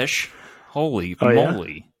fish. Holy Oh, yeah?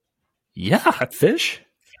 moly. Yeah, fish.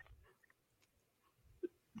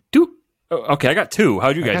 dude. Oh, okay, I got two.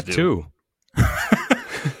 How'd you I guys got do? two.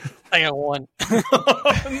 I got one.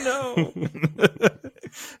 Oh, no.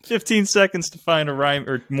 15 seconds to find a rhyme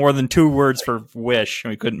or more than 2 words for wish.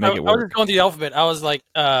 We couldn't make it I was work. just going through the alphabet. I was like,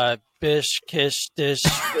 bish, kish, dish.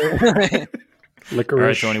 I Licorice. All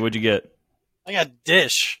right, Tony, what'd you get? got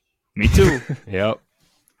dish. Me too. Yep.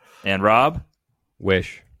 And Rob?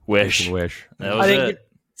 Wish. Wish. Wish. That I was didn't it.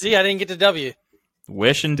 I didn't get to W.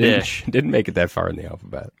 Wish and dish. Didn't make it that far in the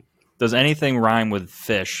alphabet. Does anything rhyme with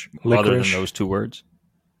fish other than Licorice. those 2 words?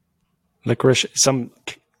 Licorice. Some.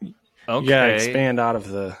 Okay. Yeah, expand out of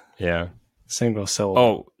the Yeah. single syllable.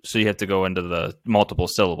 Oh, so you have to go into the multiple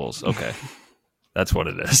syllables. Okay. That's what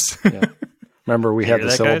it is. Yeah. Remember, we You had hear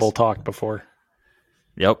the that, syllable guys? talk before.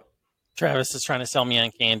 Yep. Travis is trying to sell me on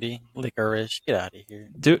candy. Licorice. Get out of here.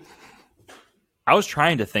 Dude, I was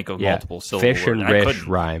trying to think of Yeah. multiple syllable Fish words. and I rish couldn't.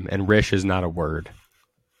 rhyme, and rish is not a word.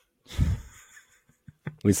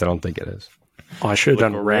 At least I don't think it is. Oh, I should have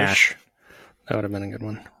done Licorice. rash. That would have been a good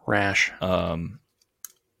one. Rash.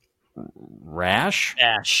 Rash?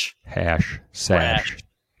 Ash. Hash, sash, Rash.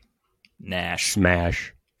 Nash.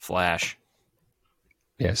 smash. Flash.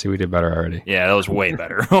 Yeah, see, we did better already. Yeah, that was way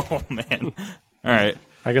better. Oh, man. All right.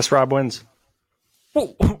 I guess Rob wins.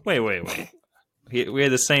 Whoa, wait. We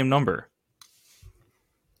had the same number.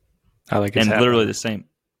 I like his And hat. literally the same.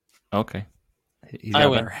 Okay. He's I got a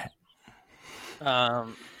win. better hat. I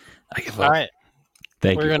give All up. right.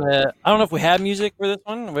 Thank We're you. gonna. I don't know if we have music for this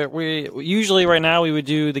one. We usually right now we would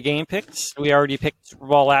do the game picks. We already picked Super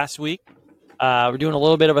Bowl last week. We're doing a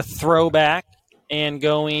little bit of a throwback and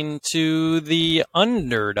going to the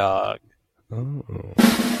underdog. Oh.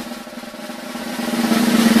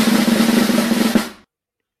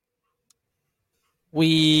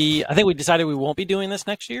 I think we decided we won't be doing this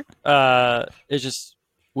next year. It's just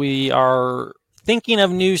we are thinking of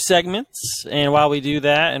new segments, and while we do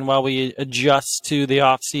that, and while we adjust to the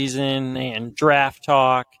off season and draft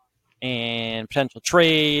talk and potential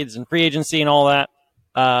trades and free agency and all that,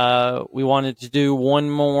 we wanted to do one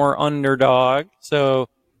more underdog. So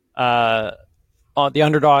on the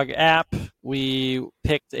underdog app, we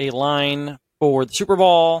picked a line for the Super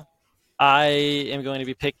Bowl. I am going to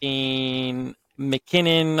be picking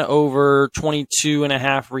McKinnon over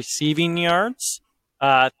 22.5 receiving yards.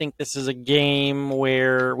 I think this is a game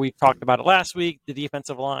where we talked about it last week. The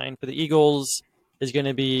defensive line for the Eagles is going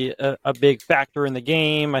to be a big factor in the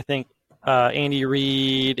game. I think Andy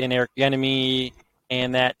Reid and Eric Bieniemy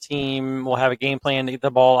and that team will have a game plan to get the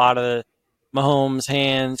ball out of Mahomes'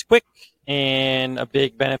 hands quick, and a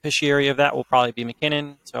big beneficiary of that will probably be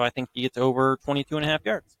McKinnon. So I think he gets over 22.5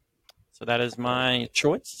 yards. So that is my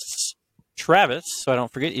choice. Travis, so I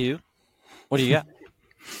don't forget you. What do you got?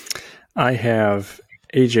 I have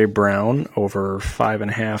A.J. Brown over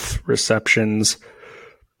 5.5 receptions.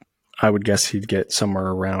 I would guess he'd get somewhere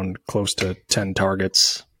around close to 10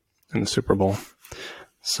 targets in the Super Bowl.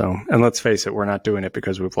 So, and let's face it, we're not doing it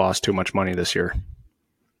because we've lost too much money this year.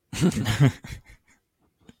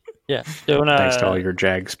 Yeah. Thanks to all your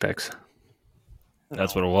Jags picks.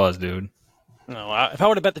 That's what it was, dude. No, if I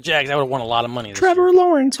would have bet the Jags, I would have won a lot of money this Trevor year.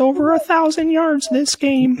 Lawrence over 1,000 yards this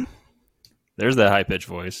game. There's that high pitched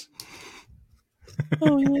voice.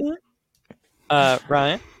 Oh, yeah.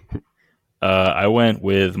 Ryan? I went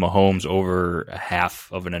with Mahomes over half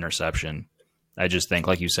of an interception. I just think,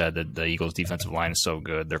 like you said, that the Eagles' defensive line is so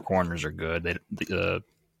good. Their corners are good. The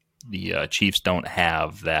Chiefs don't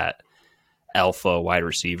have that alpha wide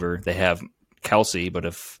receiver. They have Kelsey, but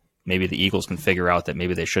if maybe the Eagles can figure out that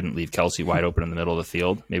maybe they shouldn't leave Kelsey wide open in the middle of the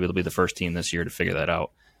field, maybe they'll be the first team this year to figure that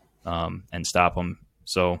out and stop him.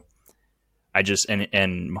 So I just and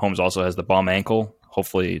Mahomes also has the bum ankle.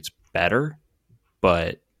 Hopefully it's better,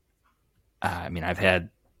 but I mean, I've had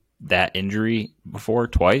that injury before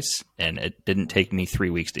twice, and it didn't take me 3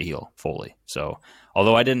 weeks to heal fully. So,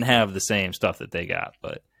 although I didn't have the same stuff that they got,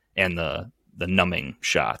 and the numbing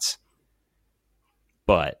shots,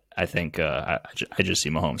 but I think I just see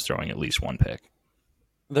Mahomes throwing at least one pick.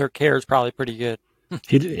 Their care is probably pretty good.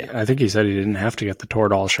 I think he said he didn't have to get the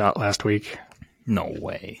Toradol shot last week. No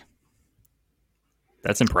way.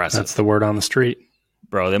 That's impressive. That's the word on the street.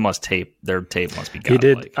 Bro, they must tape. Their tape must be He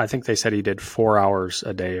did. godlike. I think they said he did 4 hours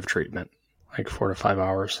a day of treatment, like 4 to 5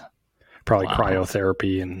 hours. Probably Wow.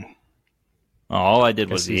 cryotherapy and. Oh, all I did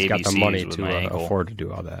was He's the got ABCs the money with to my ankle. afford to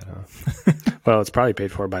do all that. Huh? Well, it's probably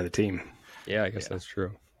paid for by the team. Yeah, I guess that's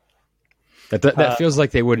true. That feels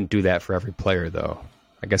like they wouldn't do that for every player, though.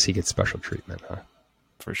 I guess he gets special treatment, huh?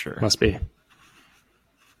 For sure. Must be.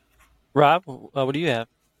 Rob, what do you have?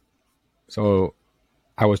 So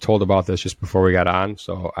I was told about this just before we got on,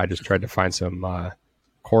 so I just tried to find some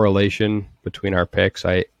correlation between our picks.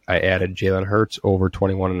 I added Jalen Hurts over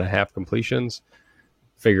 21.5 completions,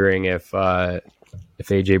 figuring if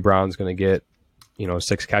A.J. Brown's going to get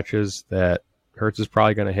 6 catches, that Hurts is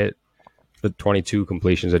probably going to hit the 22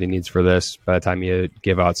 completions that he needs for this by the time you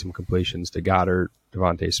give out some completions to Goddard,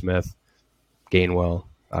 Devontae Smith, Gainwell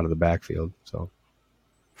out of the backfield. So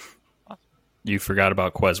You forgot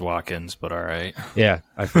about Quez Watkins, but all right. yeah,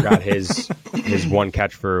 I forgot his one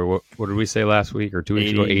catch for what did we say last week or 2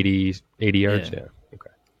 weeks ago? 80 yards. Yeah. Okay.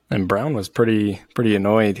 And Brown was pretty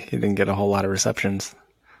annoyed. He didn't get a whole lot of receptions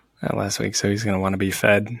last week, so he's going to want to be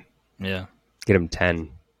fed. Yeah. Get him 10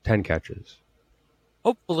 catches.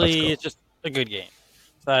 Hopefully, it's just a good game.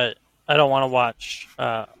 But I don't want to watch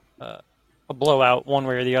a blowout one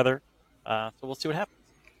way or the other. So we'll see what happens.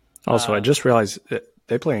 Also, I just realized that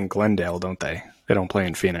they play in Glendale, don't they? They don't play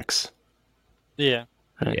in Phoenix. Yeah.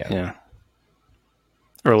 Yeah.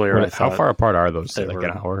 Earlier, I How thought far apart are those? they Like were-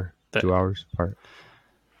 an hour, 2 hours apart?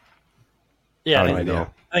 Yeah, I I don't think, know.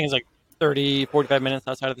 I think it's like 30, 45 minutes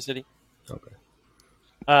outside of the city. Okay.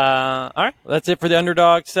 All right. Well, that's it for the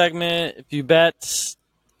underdog segment. If you bet,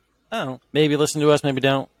 I don't know, maybe listen to us, maybe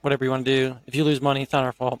don't. Whatever you want to do. If you lose money, it's not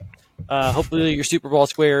our fault. Hopefully your Super Bowl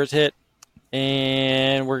squares hit.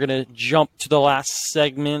 And we're going to jump to the last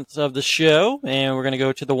segment of the show, and we're going to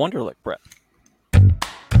go to the Wonderlic prep.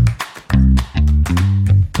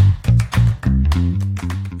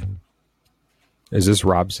 Is this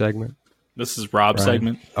Rob's segment? This is Rob's Ryan?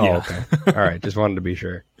 segment. Oh, Yeah. okay. All right. Just wanted to be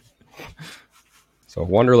sure. So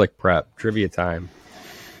Wonderlic prep, trivia time.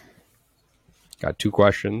 Got 2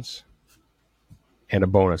 questions and a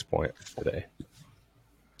bonus point today.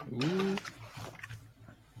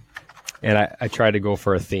 And I tried to go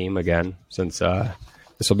for a theme again, since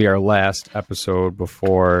this will be our last episode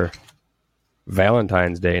before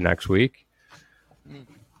Valentine's Day next week.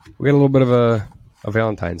 We got a little bit of a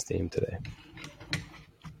Valentine's theme today.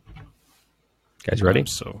 Guys ready? I'm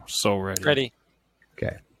so ready. Ready?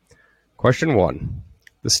 Okay. Question 1.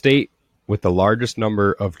 The state with the largest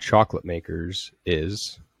number of chocolate makers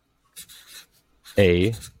is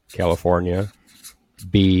A, California,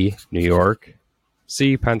 B, New York,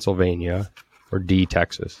 C, Pennsylvania, or D,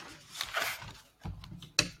 Texas.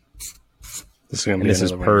 This is going to And be this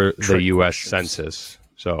is another per one of the trick U.S. questions. Census.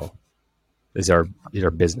 So these are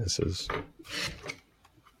businesses.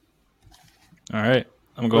 All right.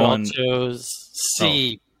 I'm We all going. chose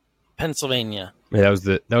C, Pennsylvania. Yeah, that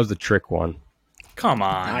was the trick one. Come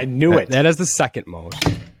on. I knew it. That is the second most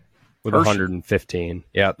with Hershey. 115.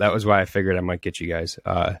 Yeah, that was why I figured I might get you guys.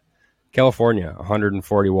 California,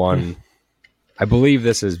 141. I believe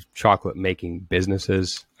this is chocolate making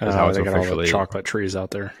businesses. Is how it's they got all the officially. chocolate trees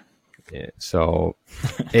out there. Yeah, so,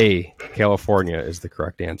 A, California is the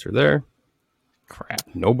correct answer there. Crap.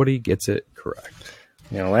 Nobody gets it correct.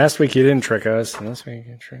 Last week you didn't trick us, and this week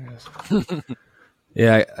you tricked us.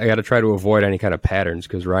 Yeah, I got to try to avoid any kind of patterns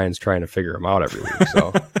because Ryan's trying to figure them out every week.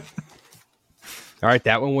 So, all right,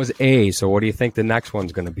 that one was A. So, what do you think the next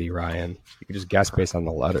one's going to be, Ryan? You can just guess based on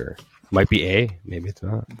the letter. Might be A, maybe it's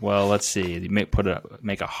not. Well, let's see. You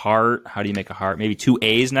make a heart. How do you make a heart? Maybe 2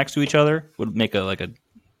 A's next to each other would make a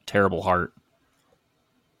terrible heart.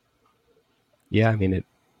 Yeah, I mean it.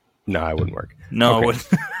 No, it wouldn't work. No.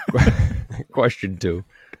 Okay. Question 2.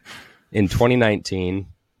 In 2019,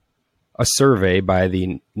 a survey by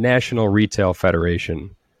the National Retail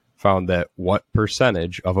Federation found that what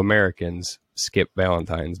percentage of Americans skip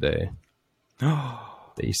Valentine's Day?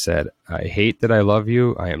 They said, I hate that I love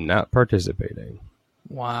you. I am not participating.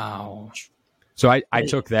 Wow. So I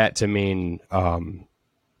took that to mean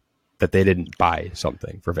that they didn't buy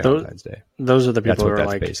something for Valentine's Day. Those are the That's people who what are that's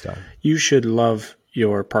like, based on. you should love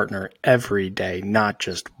your partner every day, not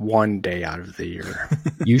just one day out of the year.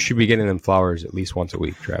 You should be getting them flowers at least once a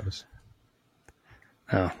week, Travis.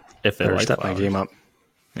 Oh, If they better like step my flowers. game up.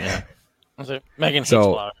 Yeah. Megan hates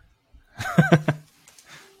So- flowers.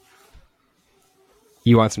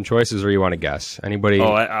 You want some choices or you want to guess? Anybody? Oh,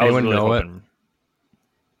 I was anyone really know it? hoping.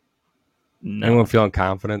 No. Anyone feeling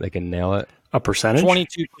confident they can nail it? A percentage?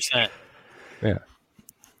 22%. Yeah.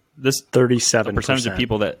 This 37%. percentage of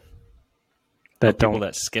people that that people don't.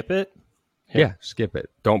 that skip it. Yeah, skip it.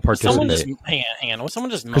 Don't Someone just participate. hang on. Was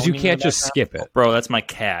someone just Because you moaning in can't the just background? skip it. Bro, that's my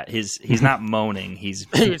cat. He's not moaning. He's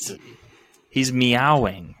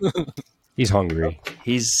meowing. He's hungry.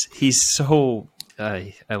 He's so.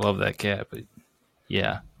 I love that cat, but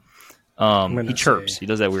yeah. He chirps. He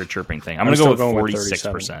does that weird chirping thing. I'm gonna go with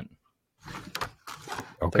 46%.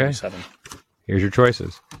 Okay. 37. Here's your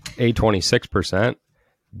choices: A 26%,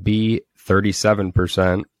 B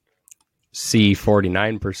 37%, C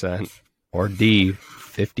 49%, or D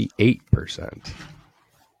 58%.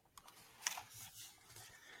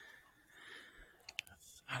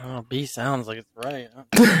 I don't know. B sounds like it's right.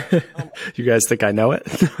 You guys think I know it?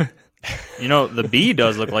 You know, the B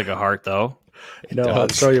does look like a heart, though. No, I'll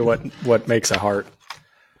show you what makes a heart.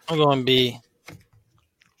 I'm going B.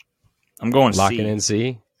 I'm going Locking C. in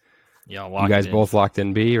C. Yeah, You guys both locked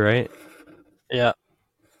in B, right? Yeah.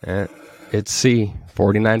 It's C.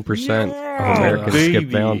 49% of Americans baby.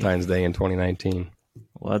 skipped Valentine's Day in 2019.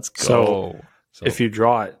 Let's go. So if you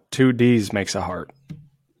draw it, 2 Ds makes a heart.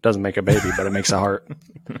 Doesn't make a baby, but it makes a heart.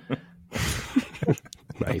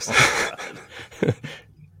 Nice.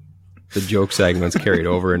 The joke segment's carried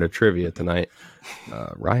over into trivia tonight.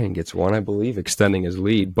 Ryan gets one, I believe, extending his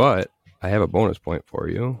lead, but I have a bonus point for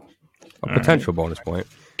you. A potential bonus point.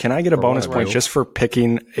 Can I get a bonus one of point you. just for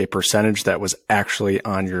picking a percentage that was actually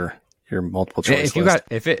on your multiple choice list?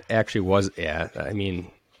 If it actually was, I mean,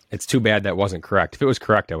 it's too bad that wasn't correct. If it was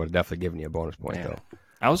correct, I would have definitely given you a bonus point, though.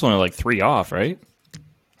 I was only like 3 off, right?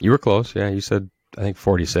 You were close, yeah. You said, I think,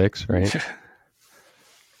 46, right?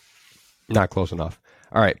 Not close enough.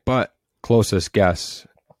 All right, but closest guess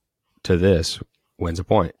to this wins a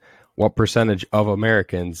point. What percentage of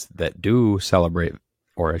Americans that do celebrate,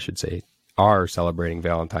 or I should say, are celebrating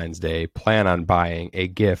Valentine's Day, plan on buying a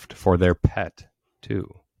gift for their pet, too?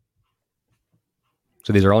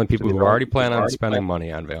 So these are only people who already plan on spending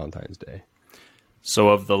money on Valentine's Day. So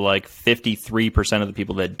of the like 53% of the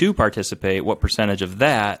people that do participate, what percentage of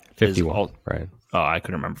that 51, is right? Oh, I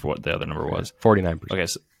couldn't remember what the other number was. 49%. Okay,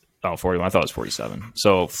 so, 41. I thought it was 47.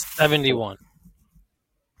 So 71.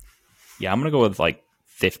 yeah, I'm gonna go with like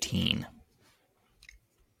 15.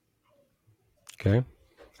 Okay.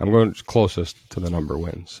 I'm going closest to the number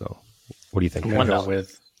wins. So what do you think? I'm going to go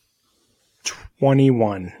with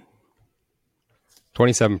 21.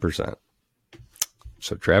 27%.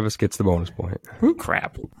 So Travis gets the bonus point.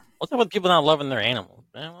 Crap. What's up with people not loving their animals,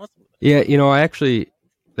 man? Yeah,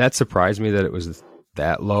 that surprised me that it was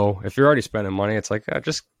that low. If you're already spending money, it's like,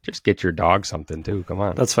 just get your dog something too. Come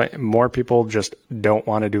on. That's fine. More people just don't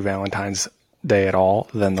want to do Valentine's Day at all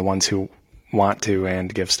than the ones who want to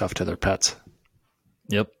and give stuff to their pets.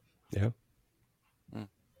 Yep. Yeah.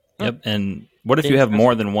 Yep. And what if you have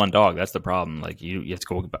more than one dog? That's the problem. Like you have to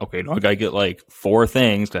go, okay, no, I gotta get like 4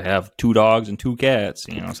 things to have 2 dogs and 2 cats.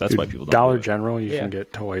 So that's why people don't Dollar do it. General, you can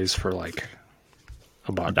get toys for like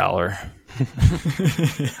 $1.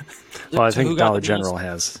 Well, I think Dollar General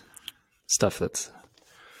has stuff that's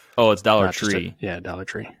Oh, it's Dollar not just Tree. Dollar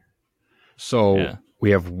Tree. So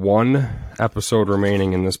we have 1 episode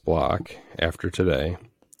remaining in this block after today.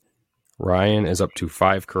 Ryan is up to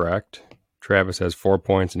 5 correct. Travis has 4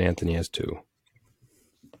 points and Anthony has 2.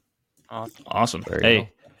 Awesome. There you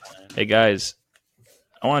Hey guys,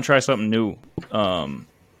 I want to try something new.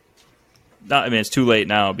 It's too late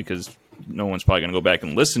now because no one's probably going to go back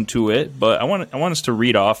and listen to it. But I want us to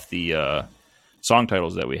read off the song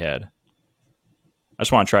titles that we had. I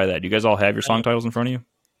just want to try that. Do you guys all have your song titles in front of you?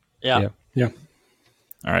 Yeah.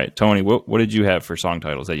 All right, Tony, what did you have for song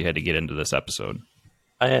titles that you had to get into this episode?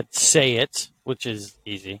 I had Say It, which is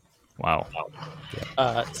easy. Wow.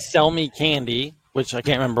 Sell Me Candy, which I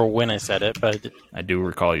can't remember when I said it, but I do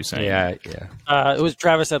recall you saying Yeah. it was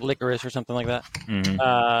Travis said Licorice or something like that.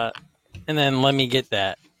 Mm-hmm. And then Let Me Get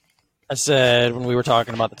That. I said when we were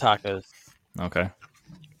talking about the tacos. Okay.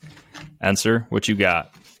 Answer, what you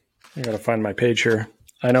got? I got to find my page here.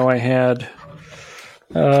 I know I had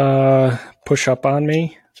Push Up On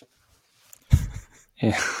Me.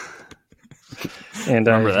 Yeah. And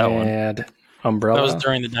Remember I that one. had Umbrella. That was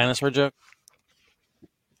during the dinosaur joke.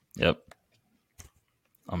 Yep.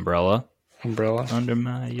 Umbrella. Umbrella. Under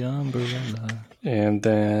my umbrella. And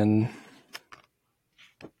then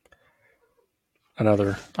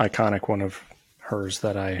another iconic one of hers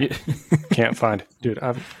that I can't find. Dude,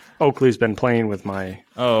 Oakley's been playing with my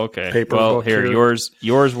Oh, okay. paper Well, book here, here.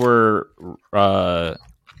 yours were. Oh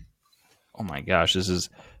my gosh, this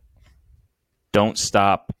is. Don't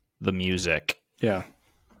Stop the Music. Yeah.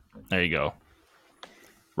 There you go.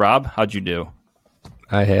 Rob, how'd you do?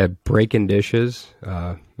 I had Breaking Dishes,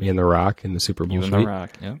 me and The Rock in the Super Bowl You and suite. The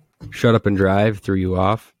Rock, yeah. Shut Up and Drive, Threw You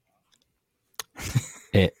Off.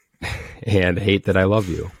 and Hate That I Love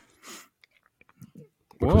You.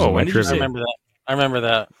 Whoa, when did you say? I remember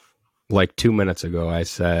that. Like 2 minutes ago, I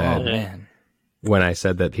said, Oh, man. when I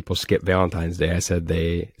said that people skip Valentine's Day, I said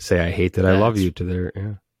they say I hate that I love you to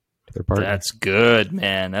their partner. That's good,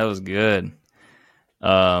 man. That was good.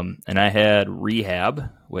 And I had rehab,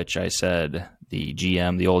 which I said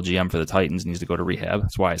the old GM for the Titans needs to go to rehab.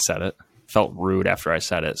 That's why I said it. Felt rude after I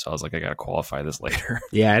said it, so I was like, I got to qualify this later.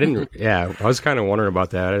 I was kind of wondering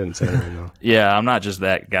about that. I didn't say anything though. Yeah, I'm not just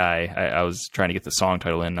that guy. I was trying to get the song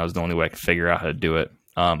title in. And that was the only way I could figure out how to do it.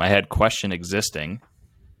 I had Question Existing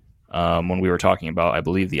when we were talking about, I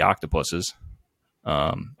believe, the octopuses.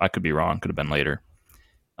 I could be wrong. Could have been later.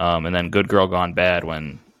 And then Good Girl Gone Bad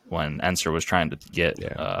when Enser was trying to get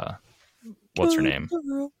what's her name?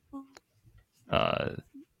 Ryan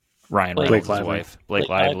Reynolds' wife, Blake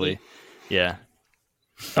Lively. Yeah.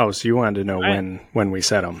 Oh, so you wanted to know when we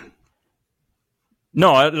set them?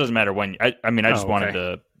 No, it doesn't matter when. I just wanted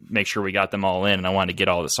okay. to make sure we got them all in, and I wanted to get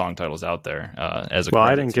all the song titles out there as a. Well,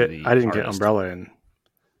 I credit didn't get Umbrella in.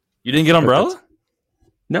 You didn't get Umbrella?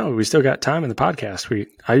 No, we still got time in the podcast.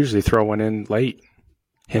 I usually throw one in late.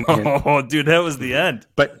 Hint, hint. Oh, dude, that was the end.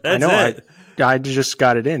 But that's I know it. I just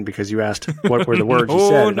got it in because you asked what were the words you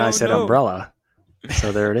said, and I said umbrella.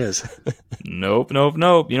 So there it is. Nope. You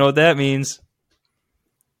know what that means.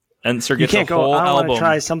 Enser gets you can't a whole go, I want album. to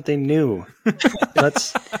try something new.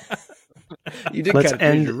 Let's end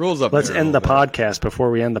the podcast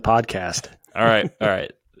before we end the podcast. All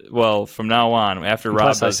right. Well, from now on, after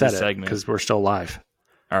Rob does his segment, because we're still live.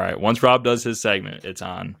 All right. Once Rob does his segment, it's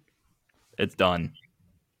on. It's done.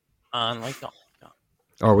 On like that.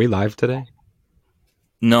 Are we live today?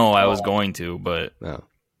 No, I was going to, but No.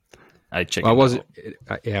 I checked. I wasn't.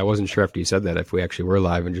 I wasn't sure after you said that if we actually were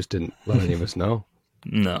live and just didn't let any of us know.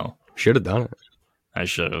 No, Should have done it. I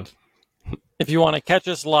should have. If you want to catch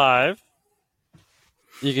us live,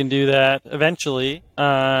 you can do that eventually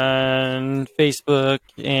on Facebook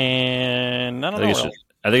and I don't know.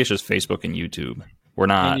 I think it's just Facebook and YouTube. We're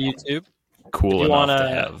not and YouTube. cool enough to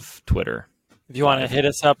have Twitter. If you want to hit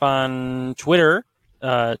us up on Twitter,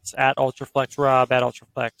 it's at UltraflexRob, at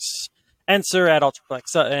UltraflexEnser, at Ultraflex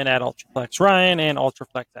Sutton, at UltraflexRyan, and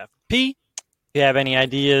UltraflexFP. If you have any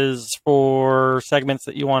ideas for segments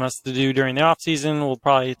that you want us to do during the off season, we'll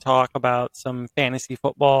probably talk about some fantasy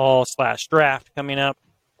football / draft coming up.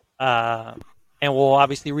 And we'll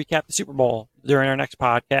obviously recap the Super Bowl during our next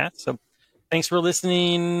podcast. So thanks for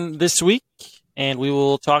listening this week, and we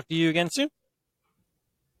will talk to you again soon.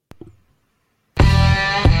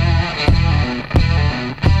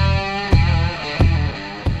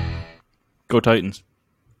 Go Titans.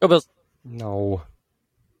 Go Bills. No.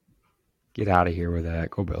 Get out of here with that.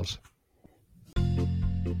 Go Bills.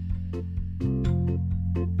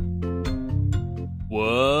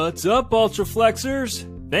 What's up, Ultraflexers?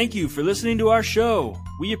 Thank you for listening to our show.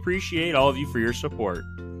 We appreciate all of you for your support.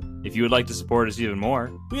 If you would like to support us even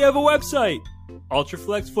more, we have a website,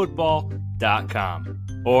 ultraflexfootball.com.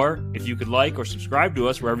 Or if you could like or subscribe to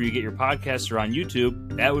us wherever you get your podcasts or on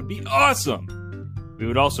YouTube, that would be awesome. We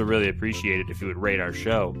would also really appreciate it if you would rate our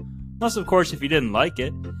show. Plus, of course, if you didn't like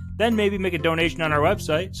it, then maybe make a donation on our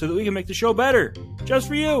website so that we can make the show better, just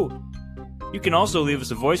for you. You can also leave us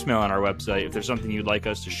a voicemail on our website if there's something you'd like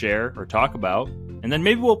us to share or talk about, and then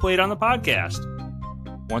maybe we'll play it on the podcast.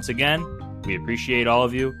 Once again, we appreciate all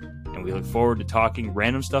of you, and we look forward to talking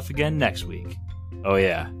random stuff again next week. Oh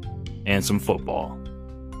yeah, and some football.